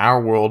says. In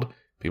our world,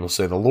 people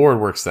say the Lord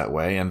works that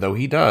way, and though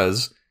he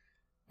does,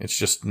 it's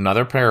just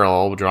another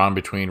parallel drawn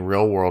between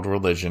real-world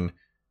religion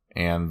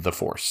and the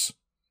Force.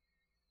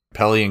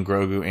 Peli and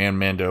Grogu and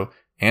Mando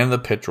and the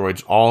pit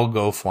droids all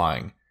go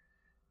flying.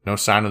 No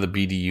sign of the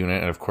BD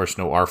unit, and of course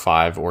no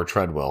R5 or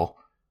Treadwell.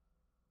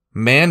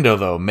 Mando,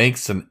 though,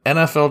 makes an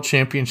NFL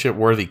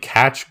championship-worthy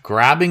catch,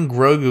 grabbing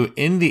Grogu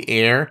in the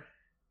air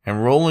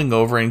and rolling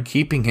over and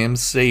keeping him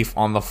safe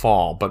on the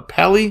fall. But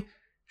Peli,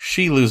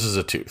 she loses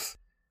a tooth.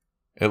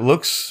 It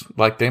looks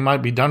like they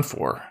might be done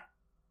for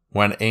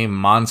when a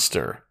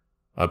monster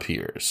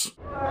appears.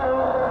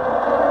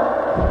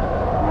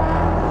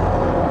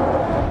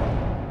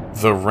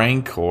 The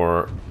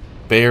Rancor,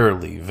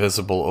 barely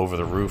visible over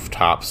the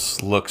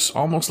rooftops, looks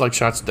almost like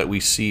shots that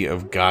we see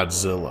of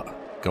Godzilla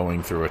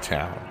going through a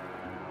town.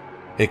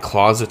 It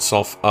claws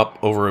itself up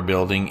over a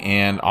building,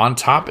 and on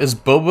top is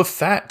Boba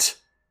Fett.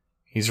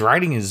 He's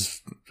riding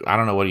his, I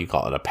don't know, what do you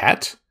call it, a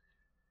pet?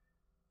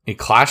 It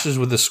clashes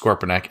with the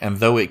Scorpionic, and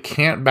though it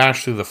can't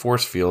bash through the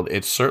force field,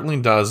 it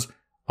certainly does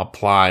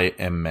apply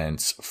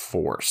immense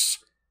force.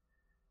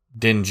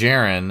 Din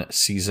Djarin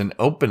sees an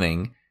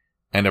opening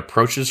and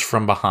approaches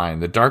from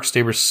behind. The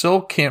Darksaber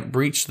still can't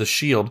breach the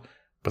shield,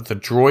 but the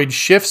droid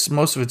shifts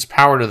most of its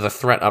power to the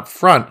threat up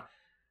front,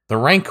 the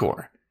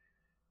Rancor.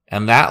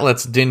 And that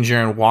lets Din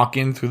Djarin walk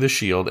in through the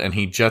shield, and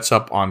he jets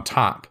up on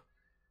top.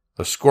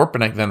 The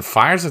Scorpionic then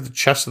fires at the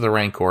chest of the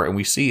Rancor, and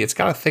we see it's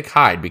got a thick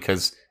hide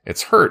because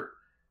it's hurt,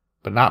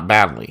 but not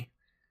badly.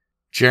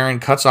 Djarin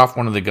cuts off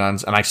one of the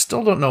guns, and I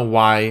still don't know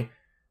why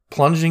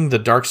plunging the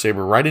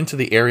Darksaber right into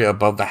the area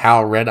above the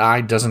Hal Red Eye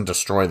doesn't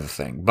destroy the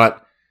thing,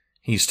 but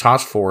he's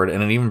tossed forward,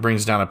 and it even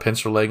brings down a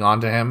pincer leg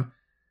onto him.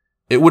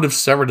 It would have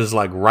severed his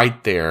leg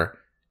right there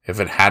if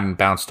it hadn't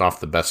bounced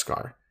off the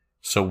Beskar.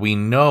 So we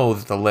know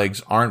that the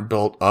legs aren't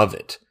built of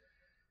it,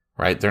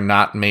 right? They're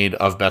not made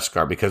of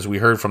Beskar because we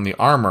heard from the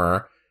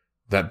armorer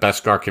that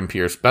Beskar can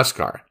pierce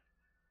Beskar.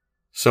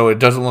 So it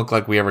doesn't look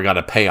like we ever got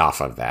a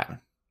payoff of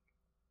that.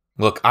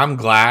 Look, I'm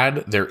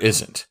glad there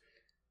isn't,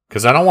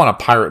 because I don't want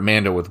to pirate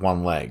Mando with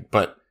one leg,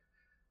 but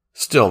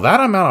still,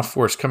 that amount of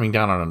force coming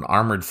down on an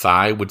armored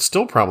thigh would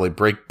still probably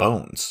break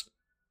bones.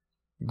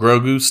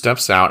 Grogu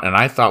steps out, and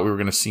I thought we were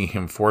going to see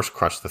him force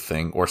crush the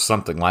thing or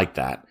something like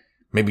that.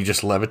 maybe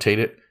just levitate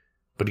it,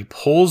 but he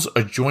pulls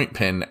a joint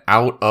pin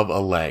out of a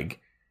leg,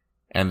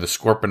 and the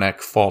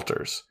Scorponok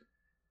falters.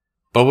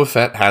 Boba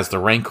Fett has the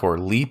Rancor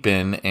leap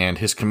in, and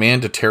his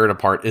command to tear it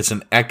apart is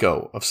an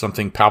echo of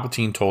something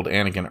Palpatine told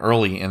Anakin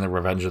early in the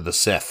Revenge of the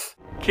Sith.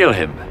 Kill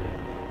him.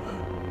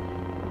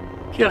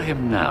 Kill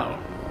him now.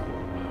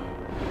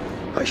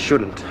 I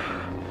shouldn't.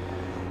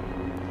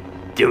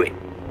 Do it.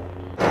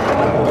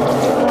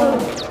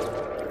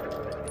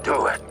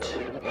 Do it.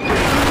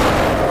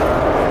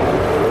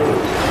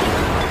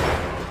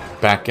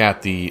 Back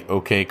at the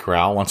OK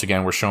Corral, once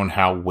again, we're shown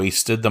how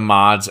wasted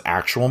the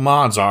actual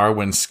mods are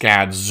when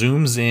Scad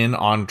zooms in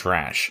on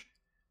Drash.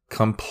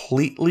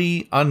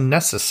 Completely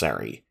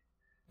unnecessary.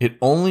 It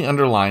only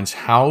underlines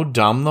how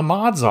dumb the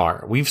mods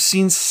are. We've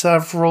seen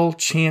several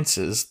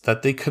chances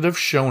that they could have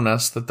shown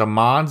us that the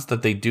mods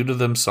that they do to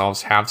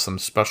themselves have some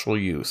special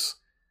use.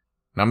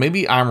 Now,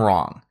 maybe I'm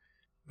wrong.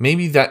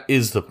 Maybe that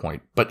is the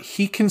point. But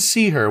he can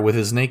see her with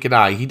his naked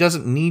eye. He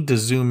doesn't need to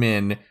zoom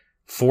in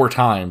 4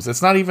 times.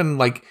 It's not even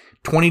like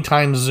 20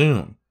 times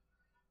zoom.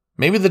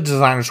 Maybe the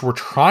designers were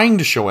trying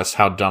to show us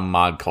how dumb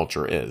mod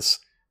culture is,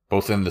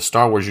 both in the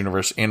Star Wars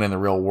universe and in the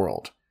real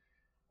world.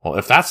 Well,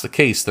 if that's the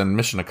case, then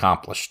mission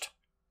accomplished.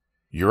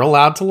 You're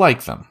allowed to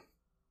like them.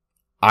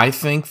 I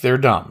think they're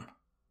dumb.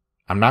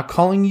 I'm not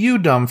calling you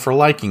dumb for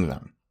liking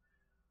them.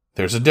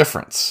 There's a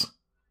difference.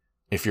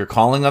 If you're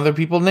calling other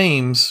people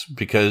names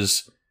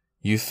because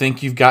you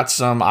think you've got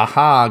some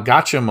aha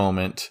gotcha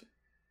moment,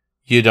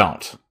 you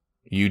don't.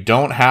 You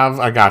don't have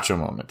a gotcha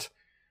moment.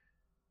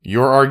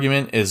 Your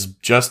argument is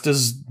just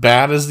as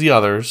bad as the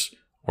others,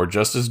 or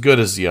just as good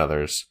as the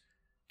others.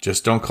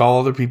 Just don't call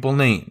other people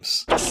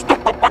names.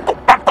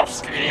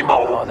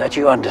 Oh, that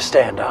you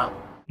understand, huh?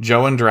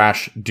 Joe and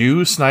Drash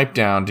do snipe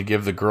down to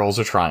give the girls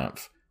a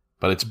triumph,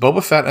 but it's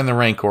Boba Fett and the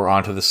Rancor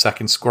onto the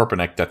second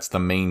Scorponok that's the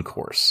main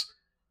course.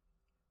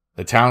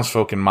 The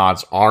townsfolk and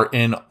mods are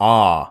in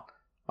awe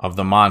of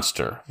the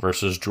monster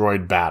versus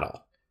droid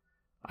battle.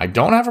 I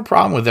don't have a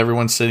problem with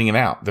everyone sitting it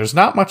out. There's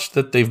not much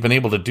that they've been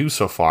able to do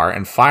so far,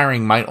 and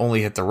firing might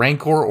only hit the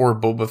Rancor or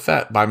Boba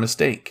Fett by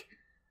mistake.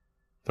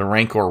 The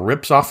Rancor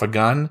rips off a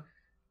gun,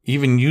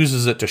 even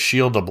uses it to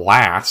shield a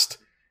blast,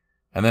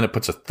 and then it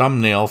puts a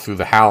thumbnail through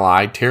the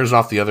halide, tears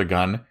off the other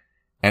gun,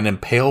 and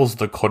impales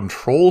the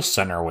control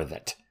center with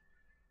it.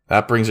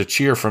 That brings a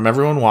cheer from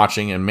everyone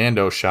watching, and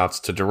Mando shouts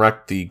to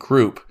direct the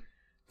group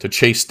to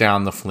chase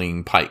down the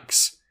fleeing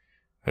Pikes.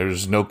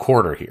 There's no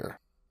quarter here.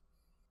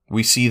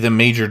 We see the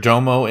Major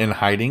Domo in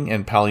hiding,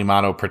 and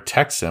Palimano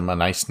protects him, a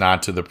nice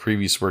nod to the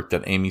previous work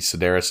that Amy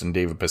Sedaris and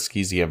David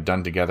Pasquisi have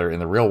done together in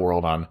the real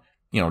world on,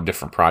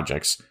 different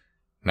projects.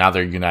 Now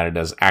they're united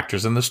as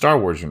actors in the Star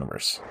Wars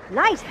universe.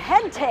 Nice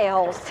head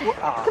tails.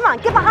 Come on,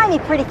 get behind me,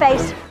 pretty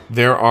face.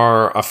 There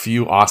are a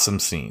few awesome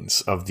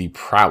scenes of the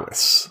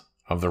prowess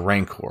of the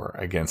Rancor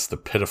against the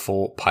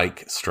pitiful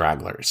Pike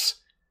stragglers.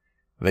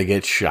 They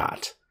get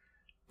shot,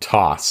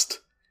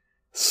 tossed,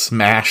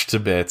 smashed to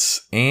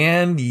bits,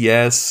 and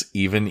yes,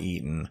 even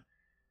eaten.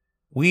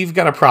 We've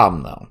got a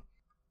problem, though.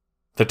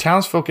 The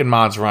townsfolk and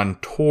mods run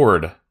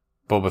toward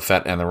Boba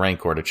Fett and the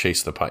Rancor to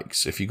chase the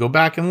Pikes. If you go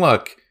back and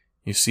look,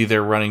 you see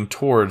they're running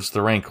towards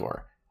the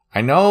Rancor. I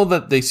know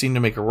that they seem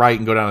to make a right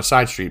and go down a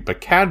side street, but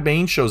Cad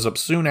Bane shows up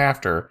soon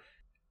after,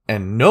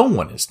 and no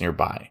one is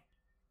nearby.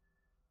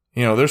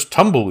 There's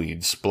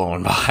tumbleweeds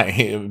blowing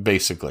by,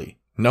 basically.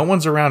 No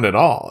one's around at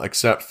all,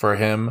 except for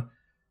him,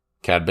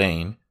 Cad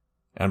Bane,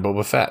 and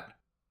Boba Fett.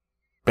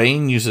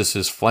 Bane uses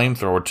his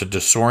flamethrower to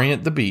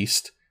disorient the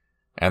beast,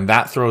 and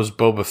that throws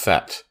Boba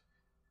Fett.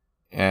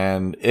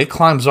 And it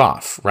climbs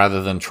off,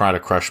 rather than try to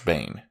crush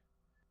Bane.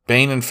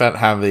 Bane and Fett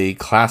have a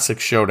classic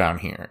showdown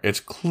here.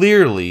 It's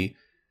clearly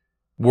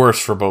worse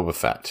for Boba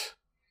Fett.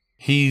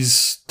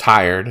 He's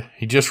tired.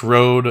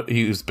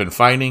 He's been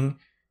fighting.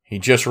 He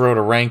just rode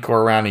a Rancor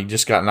around. He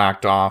just got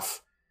knocked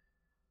off.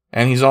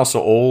 And he's also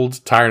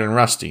old, tired, and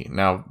rusty.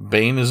 Now,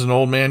 Bane is an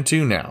old man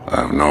too now.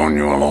 I've known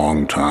you a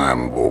long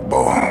time,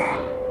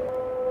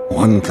 Boba.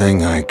 One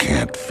thing I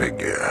can't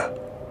figure.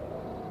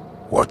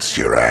 What's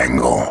your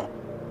angle?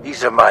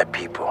 These are my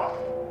people.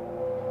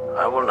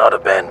 I will not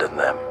abandon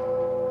them.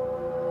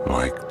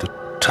 Like the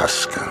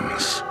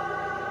Tuskens.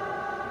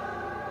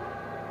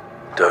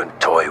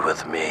 Don't toy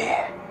with me.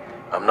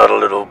 I'm not a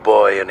little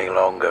boy any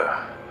longer.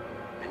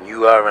 And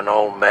you are an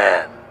old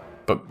man.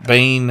 But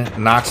Bane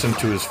knocks him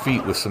to his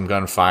feet with some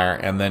gunfire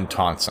and then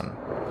taunts him.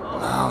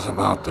 Now's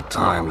about the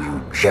time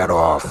you jet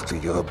off to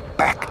your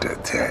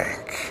Bacta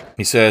tank.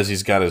 He says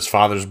he's got his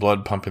father's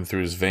blood pumping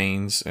through his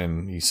veins,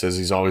 and he says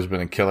he's always been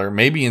a killer,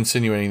 maybe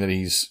insinuating that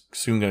he's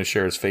soon going to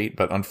share his fate,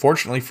 but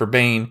unfortunately for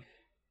Bane,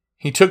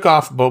 he took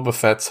off Boba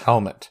Fett's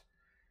helmet.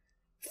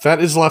 Fett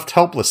is left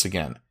helpless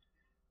again,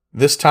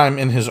 this time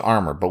in his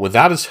armor, but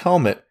without his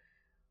helmet,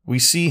 we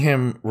see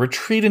him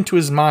retreat into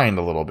his mind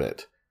a little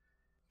bit,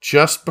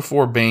 just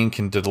before Bane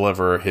can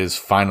deliver his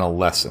final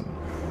lesson.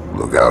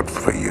 Look out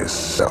for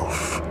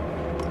yourself.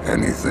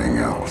 Anything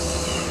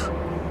else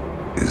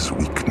is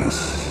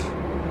weakness.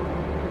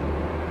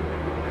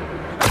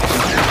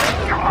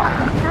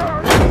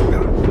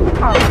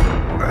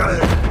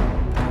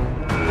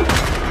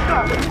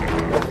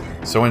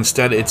 So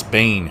instead, it's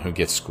Bane who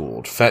gets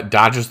schooled. Fett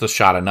dodges the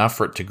shot enough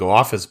for it to go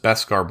off his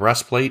Beskar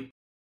breastplate.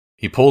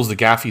 He pulls the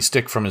gaffy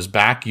stick from his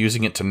back,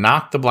 using it to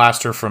knock the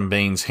blaster from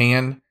Bane's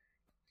hand,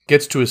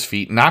 gets to his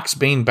feet, knocks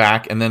Bane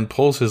back, and then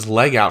pulls his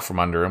leg out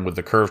from under him with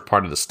the curved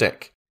part of the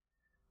stick.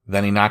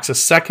 Then he knocks a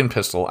second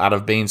pistol out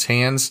of Bane's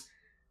hands,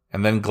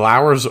 and then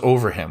glowers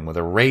over him with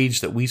a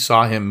rage that we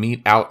saw him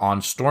meet out on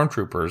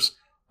stormtroopers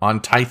on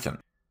Tython.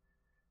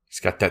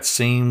 He's got that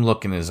same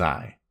look in his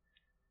eye.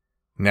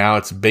 Now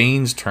it's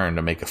Bane's turn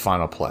to make a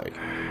final play.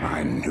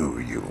 I knew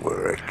you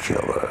were a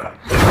killer.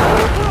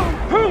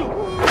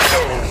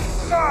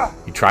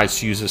 He tries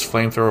to use his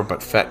flamethrower,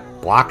 but Fett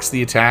blocks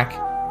the attack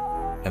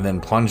and then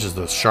plunges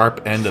the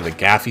sharp end of the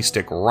gaffy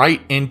stick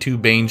right into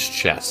Bane's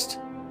chest.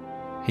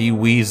 He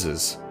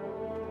wheezes,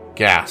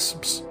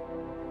 gasps,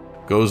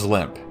 goes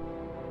limp.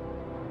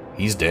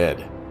 He's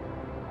dead.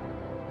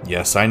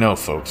 Yes, I know,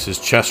 folks, his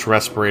chest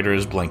respirator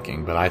is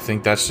blinking, but I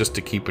think that's just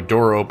to keep a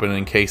door open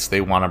in case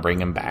they want to bring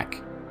him back.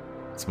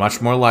 It's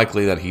much more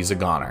likely that he's a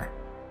goner.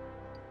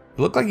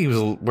 It looked like he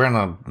was wearing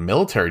a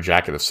military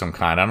jacket of some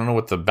kind. I don't know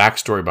what the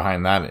backstory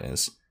behind that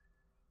is.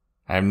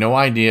 I have no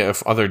idea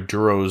if other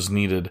Duros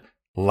needed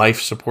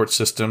life support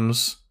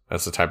systems,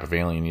 that's the type of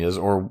alien he is,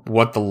 or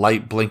what the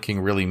light blinking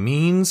really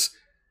means,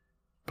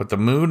 but the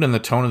mood and the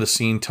tone of the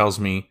scene tells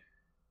me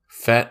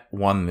Fett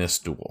won this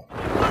duel.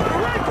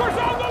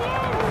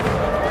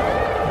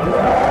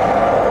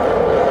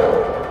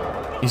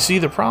 You see,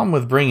 the problem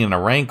with bringing a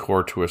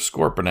Rancor to a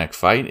Scorpionic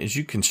fight is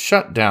you can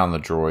shut down the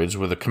droids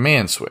with a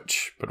command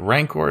switch, but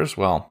Rancors,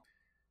 well,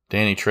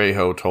 Danny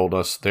Trejo told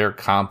us they're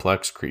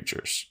complex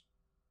creatures.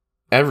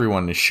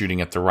 Everyone is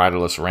shooting at the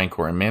riderless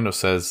Rancor, and Mando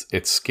says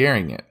it's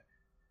scaring it.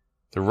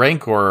 The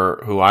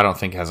Rancor, who I don't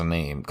think has a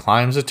name,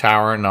 climbs a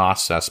tower in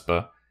Nos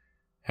Espa,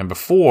 and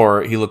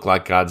before he looked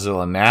like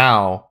Godzilla,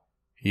 now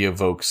he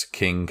evokes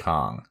King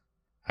Kong.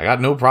 I got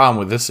no problem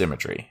with this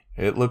imagery.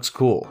 It looks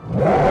cool.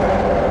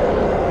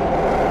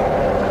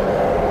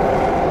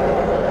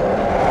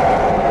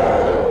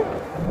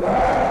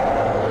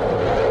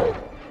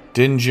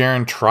 Din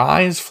Djarin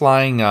tries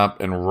flying up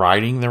and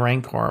riding the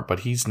Rancor, but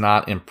he's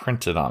not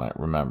imprinted on it,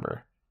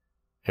 remember.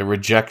 It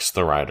rejects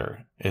the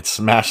rider. It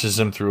smashes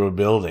him through a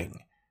building.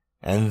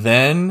 And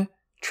then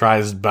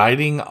tries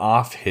biting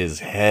off his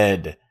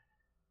head.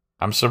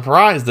 I'm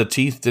surprised the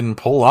teeth didn't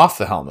pull off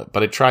the helmet,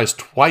 but it tries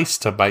twice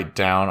to bite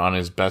down on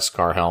his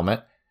Beskar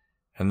helmet,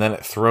 and then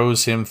it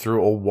throws him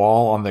through a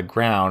wall on the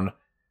ground,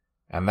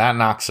 and that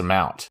knocks him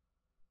out.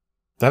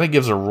 Then it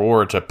gives a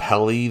roar to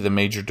Peli, the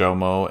Major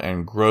Domo,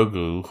 and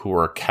Grogu, who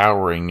are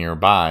cowering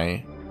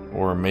nearby,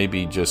 or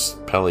maybe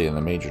just Peli and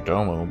the Major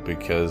Domo,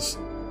 because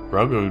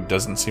Grogu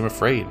doesn't seem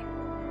afraid.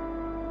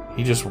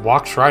 He just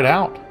walks right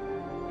out.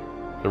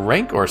 The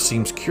Rancor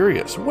seems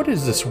curious. What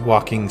is this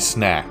walking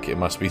snack? It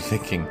must be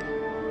thinking.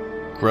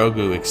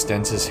 Grogu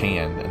extends his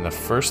hand, and the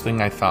first thing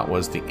I thought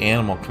was the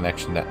animal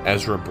connection that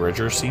Ezra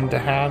Bridger seemed to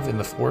have in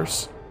the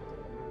Force.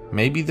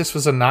 Maybe this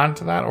was a nod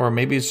to that, or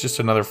maybe it's just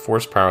another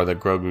Force power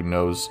that Grogu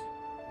knows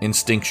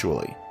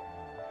instinctually.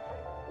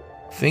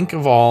 Think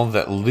of all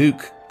that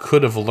Luke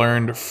could have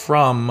learned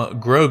from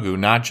Grogu,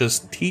 not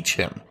just teach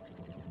him.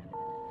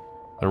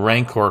 The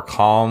Rancor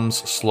calms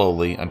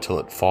slowly until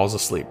it falls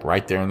asleep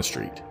right there in the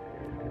street.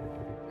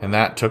 And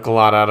that took a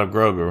lot out of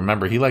Grogu.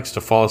 Remember, he likes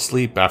to fall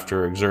asleep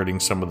after exerting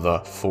some of the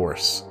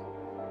Force.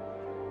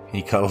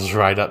 He cuddles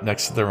right up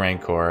next to the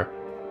Rancor.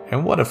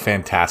 And what a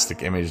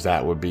fantastic image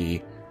that would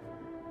be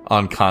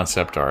on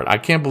concept art. I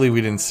can't believe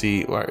we didn't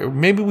see, or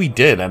maybe we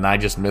did and I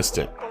just missed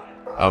it,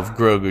 of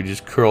Grogu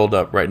just curled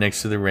up right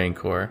next to the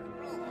Rancor.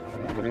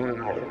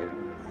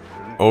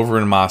 Over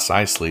in Mos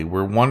Eisley,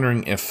 we're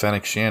wondering if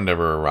Fennec Shand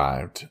ever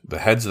arrived. The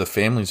heads of the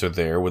families are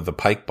there with the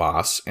Pike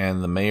boss,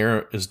 and the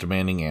mayor is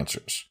demanding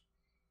answers.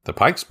 The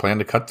Pikes plan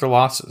to cut their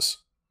losses.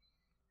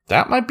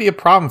 That might be a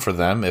problem for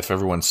them if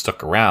everyone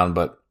stuck around,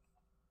 but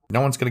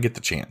no one's going to get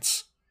the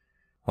chance.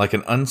 Like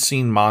an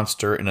unseen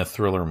monster in a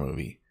thriller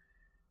movie,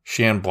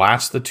 Shand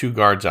blasts the two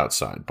guards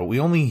outside, but we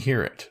only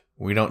hear it.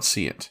 We don't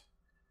see it.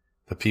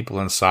 The people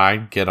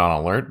inside get on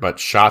alert, but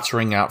shots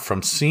ring out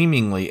from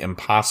seemingly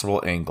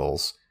impossible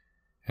angles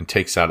and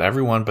takes out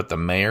everyone but the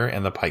mayor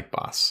and the Pike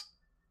boss.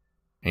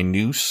 A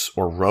noose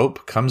or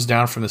rope comes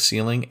down from the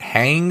ceiling,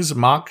 hangs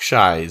Mok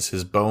Shai's,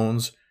 his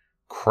bones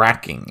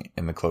cracking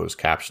in the closed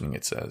captioning,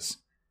 it says.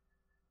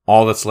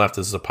 All that's left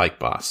is the Pike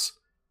boss,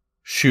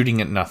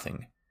 shooting at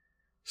nothing,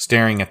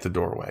 staring at the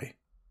doorway.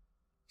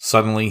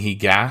 Suddenly he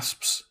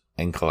gasps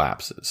and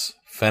collapses.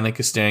 Fennec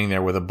is standing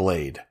there with a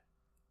blade,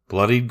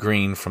 bloodied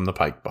green from the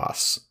Pike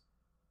boss.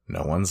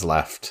 No one's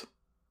left.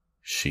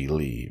 She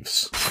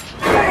leaves.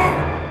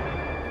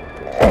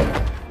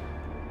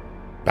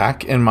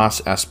 Back in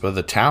Mos Espa,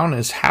 the town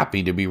is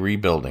happy to be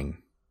rebuilding.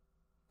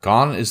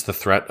 Gone is the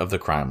threat of the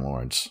crime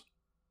lords.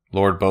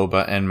 Lord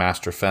Boba and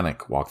Master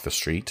Fennec walk the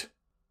street.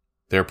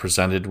 They're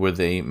presented with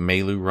a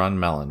Melu Run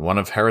melon, one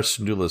of Hera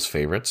Syndulla's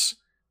favorites.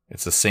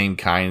 It's the same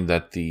kind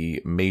that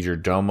the Major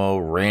Domo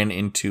ran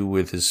into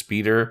with his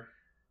speeder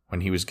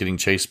when he was getting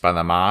chased by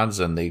the mods,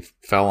 and they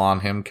fell on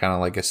him, kind of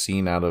like a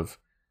scene out of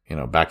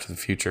Back to the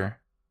Future.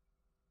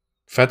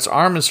 Fett's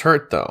arm is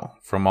hurt, though,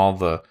 from all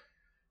the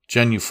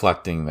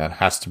genuflecting that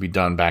has to be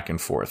done back and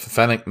forth.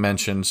 Fennec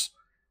mentions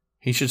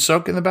he should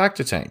soak in the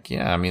Bacta tank.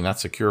 Yeah,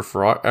 that's a cure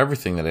for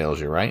everything that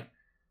ails you, right?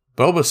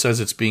 Boba says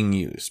it's being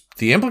used.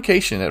 The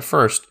implication at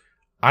first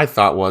I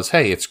thought was,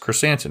 hey, it's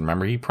Chrysanthemum.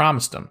 Remember, he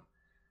promised him.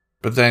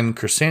 But then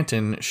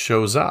Chrysanthemum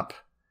shows up.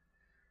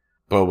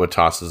 Boba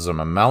tosses him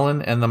a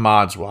melon, and the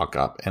mods walk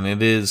up. And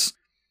it is,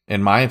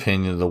 in my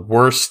opinion, the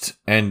worst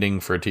ending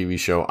for a TV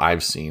show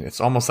I've seen.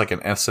 It's almost like an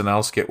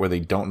SNL skit where they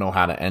don't know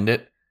how to end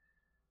it.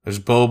 There's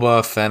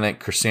Boba, Fennec,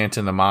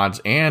 Chrysanthemum, the mods,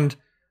 and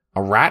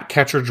a rat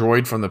catcher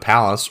droid from the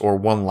palace, or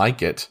one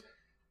like it.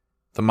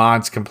 The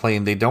mods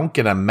complain they don't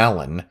get a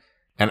melon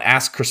and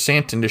ask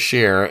Chrysanthemum to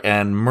share,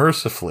 and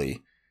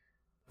mercifully,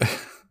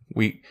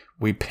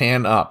 we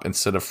pan up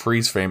instead of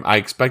freeze frame. I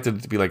expected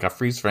it to be like a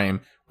freeze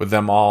frame with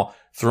them all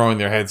throwing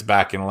their heads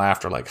back in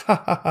laughter like,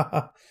 ha ha ha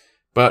ha.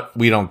 But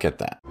we don't get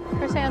that.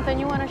 Chrysanthemum,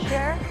 you want to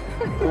share?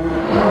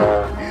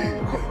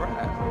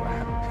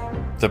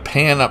 The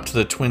pan up to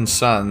the twin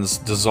suns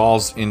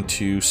dissolves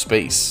into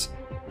space.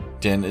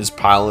 Din is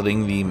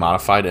piloting the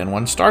modified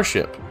N1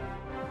 starship.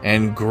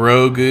 And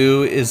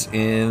Grogu is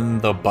in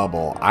the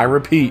bubble. I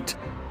repeat,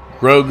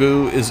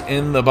 Grogu is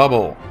in the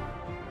bubble.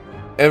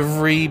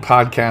 Every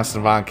podcast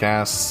and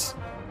vodcasts,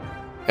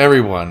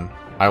 everyone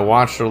I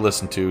watched or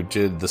listened to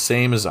did the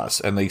same as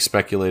us. And they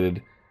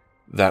speculated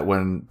that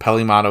when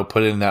Pelimato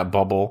put in that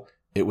bubble,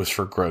 it was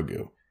for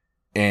Grogu.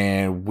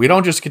 And we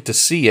don't just get to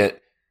see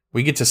it,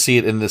 we get to see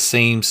it in the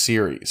same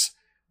series.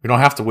 We don't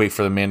have to wait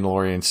for The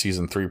Mandalorian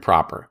Season 3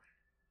 proper.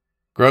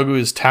 Grogu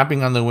is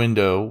tapping on the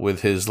window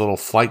with his little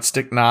flight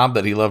stick knob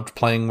that he loved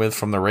playing with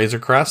from the Razor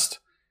Crest.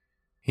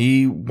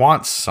 He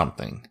wants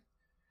something.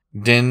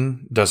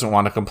 Din doesn't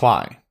want to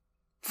comply.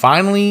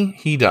 Finally,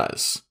 he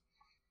does.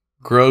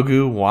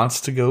 Grogu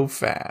wants to go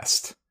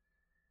fast.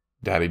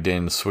 Daddy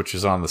Din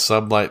switches on the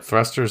sublight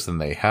thrusters, and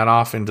they head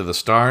off into the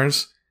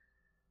stars,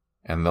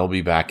 and they'll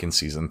be back in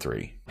Season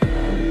 3.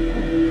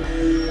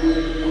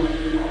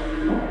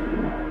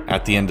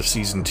 At the end of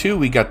Season 2,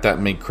 we got that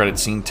mid-credit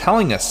scene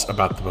telling us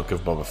about the Book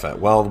of Boba Fett.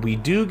 Well, we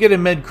do get a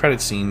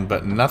mid-credit scene,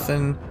 but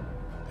nothing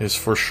is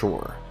for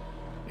sure.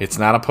 It's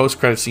not a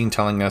post-credit scene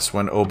telling us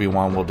when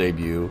Obi-Wan will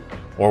debut,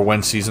 or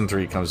when Season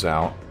 3 comes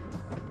out.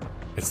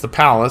 It's the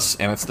palace,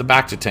 and it's the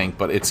Bacta tank,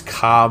 but it's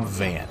Cobb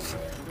Vanth.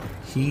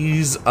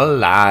 He's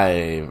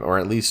alive, or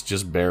at least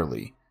just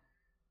barely.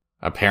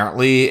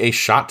 Apparently, a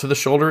shot to the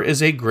shoulder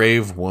is a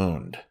grave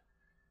wound.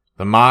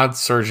 The mod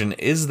surgeon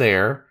is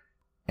there,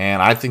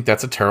 and I think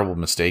that's a terrible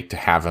mistake to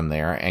have him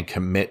there and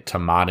commit to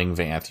modding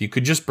Vanth. You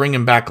could just bring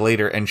him back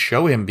later and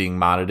show him being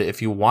modded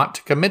if you want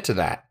to commit to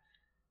that.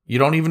 You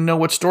don't even know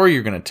what story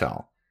you're going to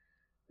tell.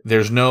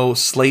 There's no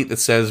slate that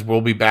says we'll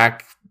be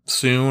back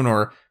soon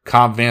or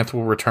Cobb Vanth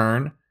will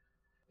return.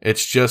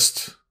 It's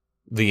just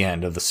the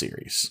end of the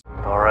series.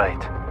 All right,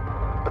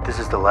 but this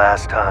is the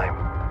last time.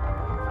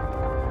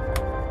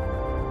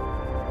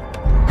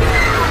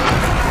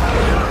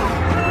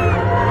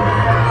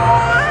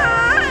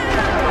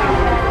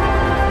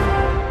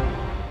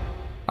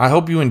 I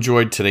hope you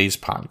enjoyed today's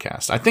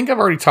podcast. I think I've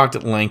already talked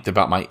at length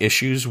about my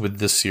issues with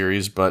this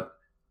series, but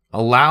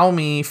allow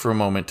me for a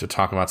moment to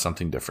talk about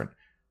something different.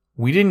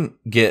 We didn't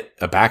get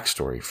a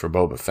backstory for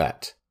Boba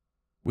Fett.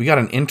 We got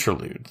an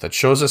interlude that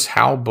shows us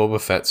how Boba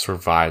Fett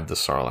survived the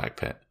Sarlacc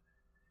pit.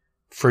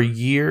 For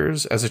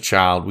years as a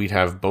child, we'd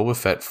have Boba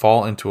Fett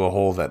fall into a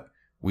hole that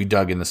we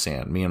dug in the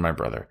sand, me and my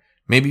brother.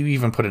 Maybe we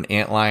even put an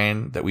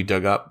antlion that we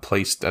dug up,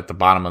 placed at the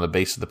bottom of the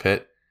base of the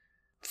pit.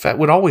 Fett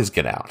would always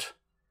get out.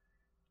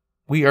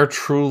 We are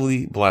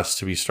truly blessed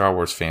to be Star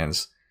Wars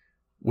fans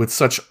with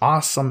such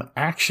awesome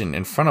action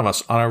in front of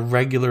us on a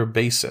regular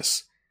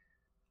basis.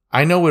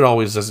 I know it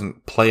always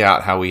doesn't play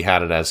out how we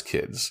had it as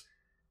kids.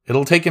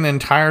 It'll take an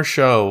entire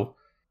show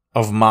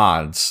of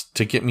mods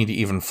to get me to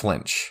even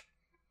flinch.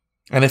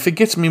 And if it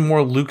gets me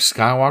more Luke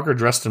Skywalker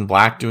dressed in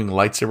black doing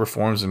lightsaber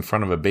forms in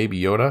front of a baby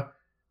Yoda,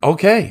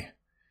 okay.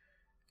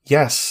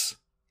 Yes,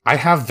 I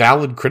have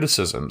valid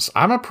criticisms.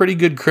 I'm a pretty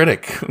good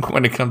critic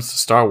when it comes to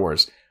Star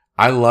Wars.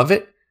 I love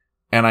it,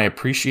 and I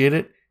appreciate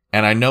it,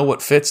 and I know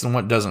what fits and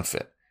what doesn't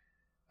fit.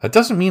 That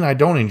doesn't mean I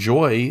don't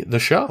enjoy the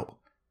show.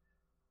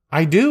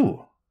 I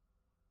do.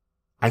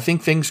 I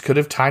think things could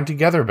have tied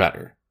together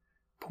better.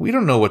 But we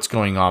don't know what's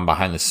going on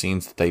behind the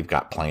scenes that they've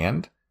got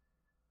planned.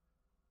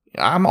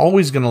 I'm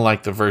always going to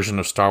like the version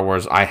of Star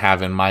Wars I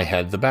have in my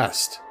head the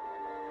best.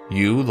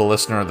 You, the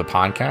listener of the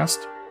podcast,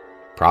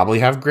 probably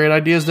have great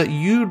ideas that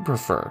you'd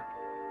prefer.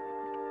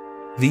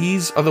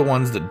 These are the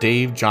ones that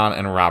Dave, John,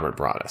 and Robert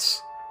brought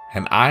us.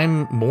 And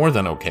I'm more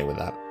than okay with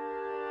that.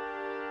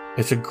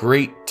 It's a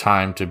great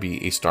time to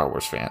be a Star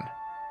Wars fan.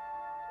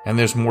 And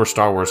there's more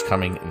Star Wars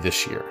coming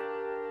this year.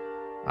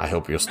 I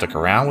hope you'll stick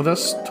around with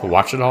us to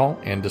watch it all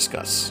and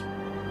discuss.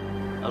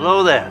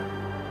 Hello there.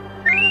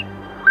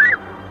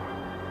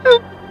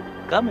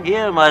 Come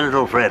here, my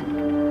little friend.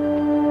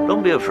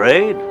 Don't be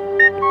afraid.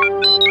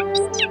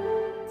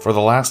 For the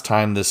last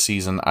time this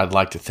season, I'd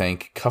like to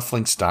thank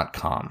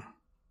Cufflinks.com.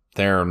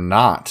 They're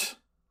not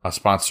a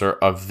sponsor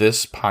of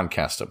this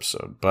podcast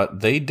episode,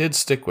 but they did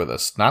stick with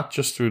us, not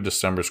just through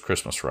December's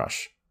Christmas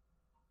rush.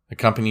 The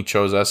company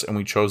chose us, and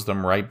we chose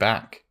them right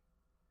back.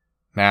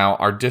 Now,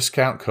 our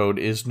discount code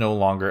is no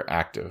longer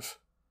active,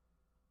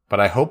 but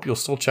I hope you'll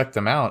still check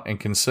them out and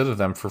consider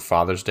them for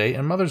Father's Day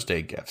and Mother's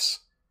Day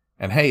gifts.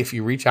 And hey, if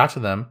you reach out to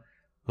them,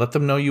 let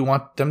them know you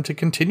want them to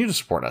continue to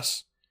support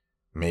us.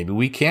 Maybe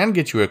we can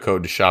get you a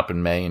code to shop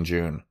in May and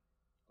June.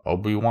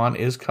 Obi-Wan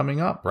is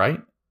coming up,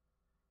 right?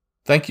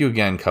 Thank you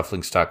again,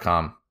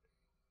 Cufflinks.com.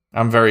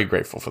 I'm very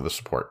grateful for the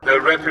support.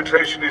 Their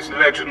reputation is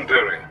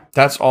legendary.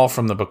 That's all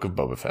from the Book of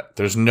Boba Fett.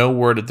 There's no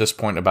word at this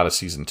point about a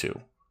Season 2.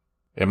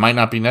 It might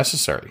not be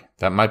necessary.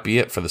 That might be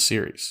it for the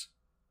series.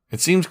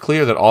 It seems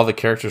clear that all the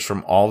characters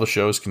from all the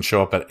shows can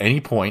show up at any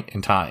point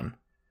in time.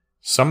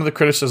 Some of the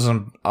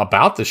criticism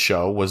about this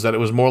show was that it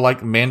was more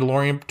like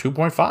Mandalorian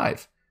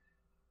 2.5.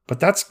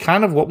 But that's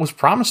kind of what was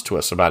promised to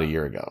us about a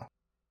year ago.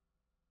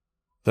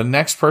 The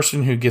next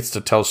person who gets to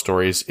tell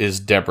stories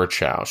is Deborah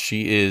Chow.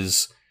 She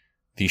is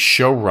the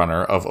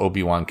showrunner of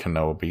Obi-Wan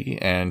Kenobi,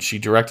 and she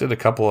directed a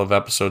couple of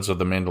episodes of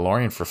The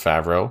Mandalorian for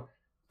Favreau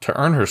to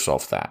earn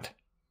herself that.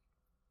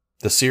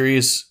 The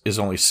series is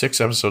only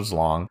 6 episodes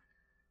long,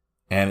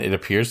 and it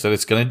appears that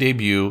it's going to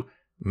debut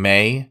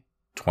May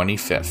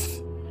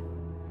 25th.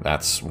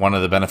 That's one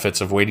of the benefits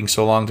of waiting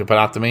so long to put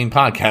out the main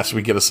podcast.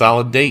 We get a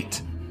solid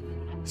date.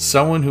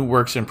 Someone who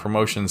works in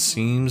promotions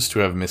seems to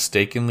have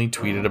mistakenly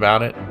tweeted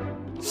about it.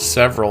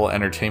 Several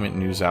entertainment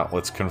news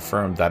outlets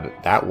confirmed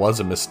that that was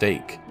a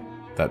mistake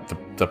that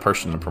the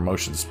person in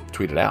promotions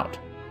tweeted out.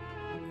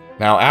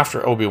 Now,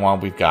 after Obi-Wan,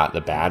 we've got the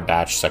Bad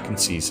Batch 2nd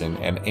season,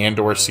 an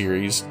Andor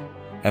series,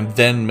 and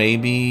then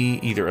maybe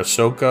either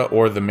Ahsoka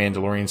or The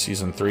Mandalorian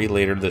Season 3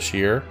 later this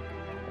year,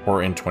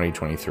 or in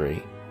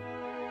 2023.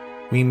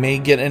 We may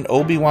get an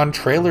Obi-Wan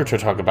trailer to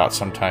talk about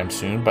sometime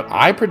soon, but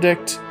I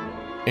predict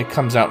it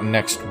comes out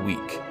next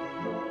week.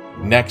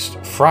 Next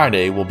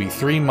Friday will be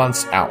 3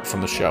 months out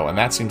from the show, and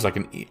that seems like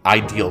an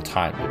ideal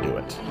time to do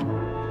it.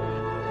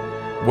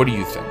 What do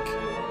you think?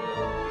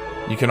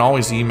 You can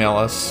always email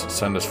us,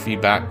 send us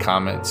feedback,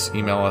 comments,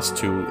 email us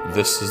to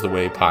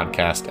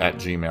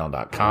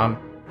thisisthewaypodcast@gmail.com.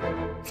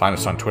 Find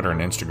us on Twitter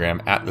and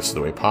Instagram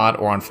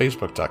 @thisisthewaypod or on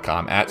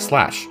Facebook.com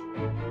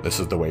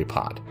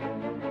 /thisisthewaypod.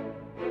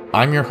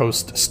 I'm your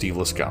host, Steve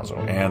Lascalzo,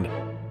 and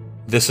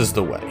this is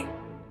The Way.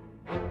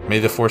 May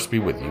the Force be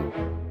with you,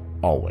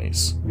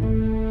 always.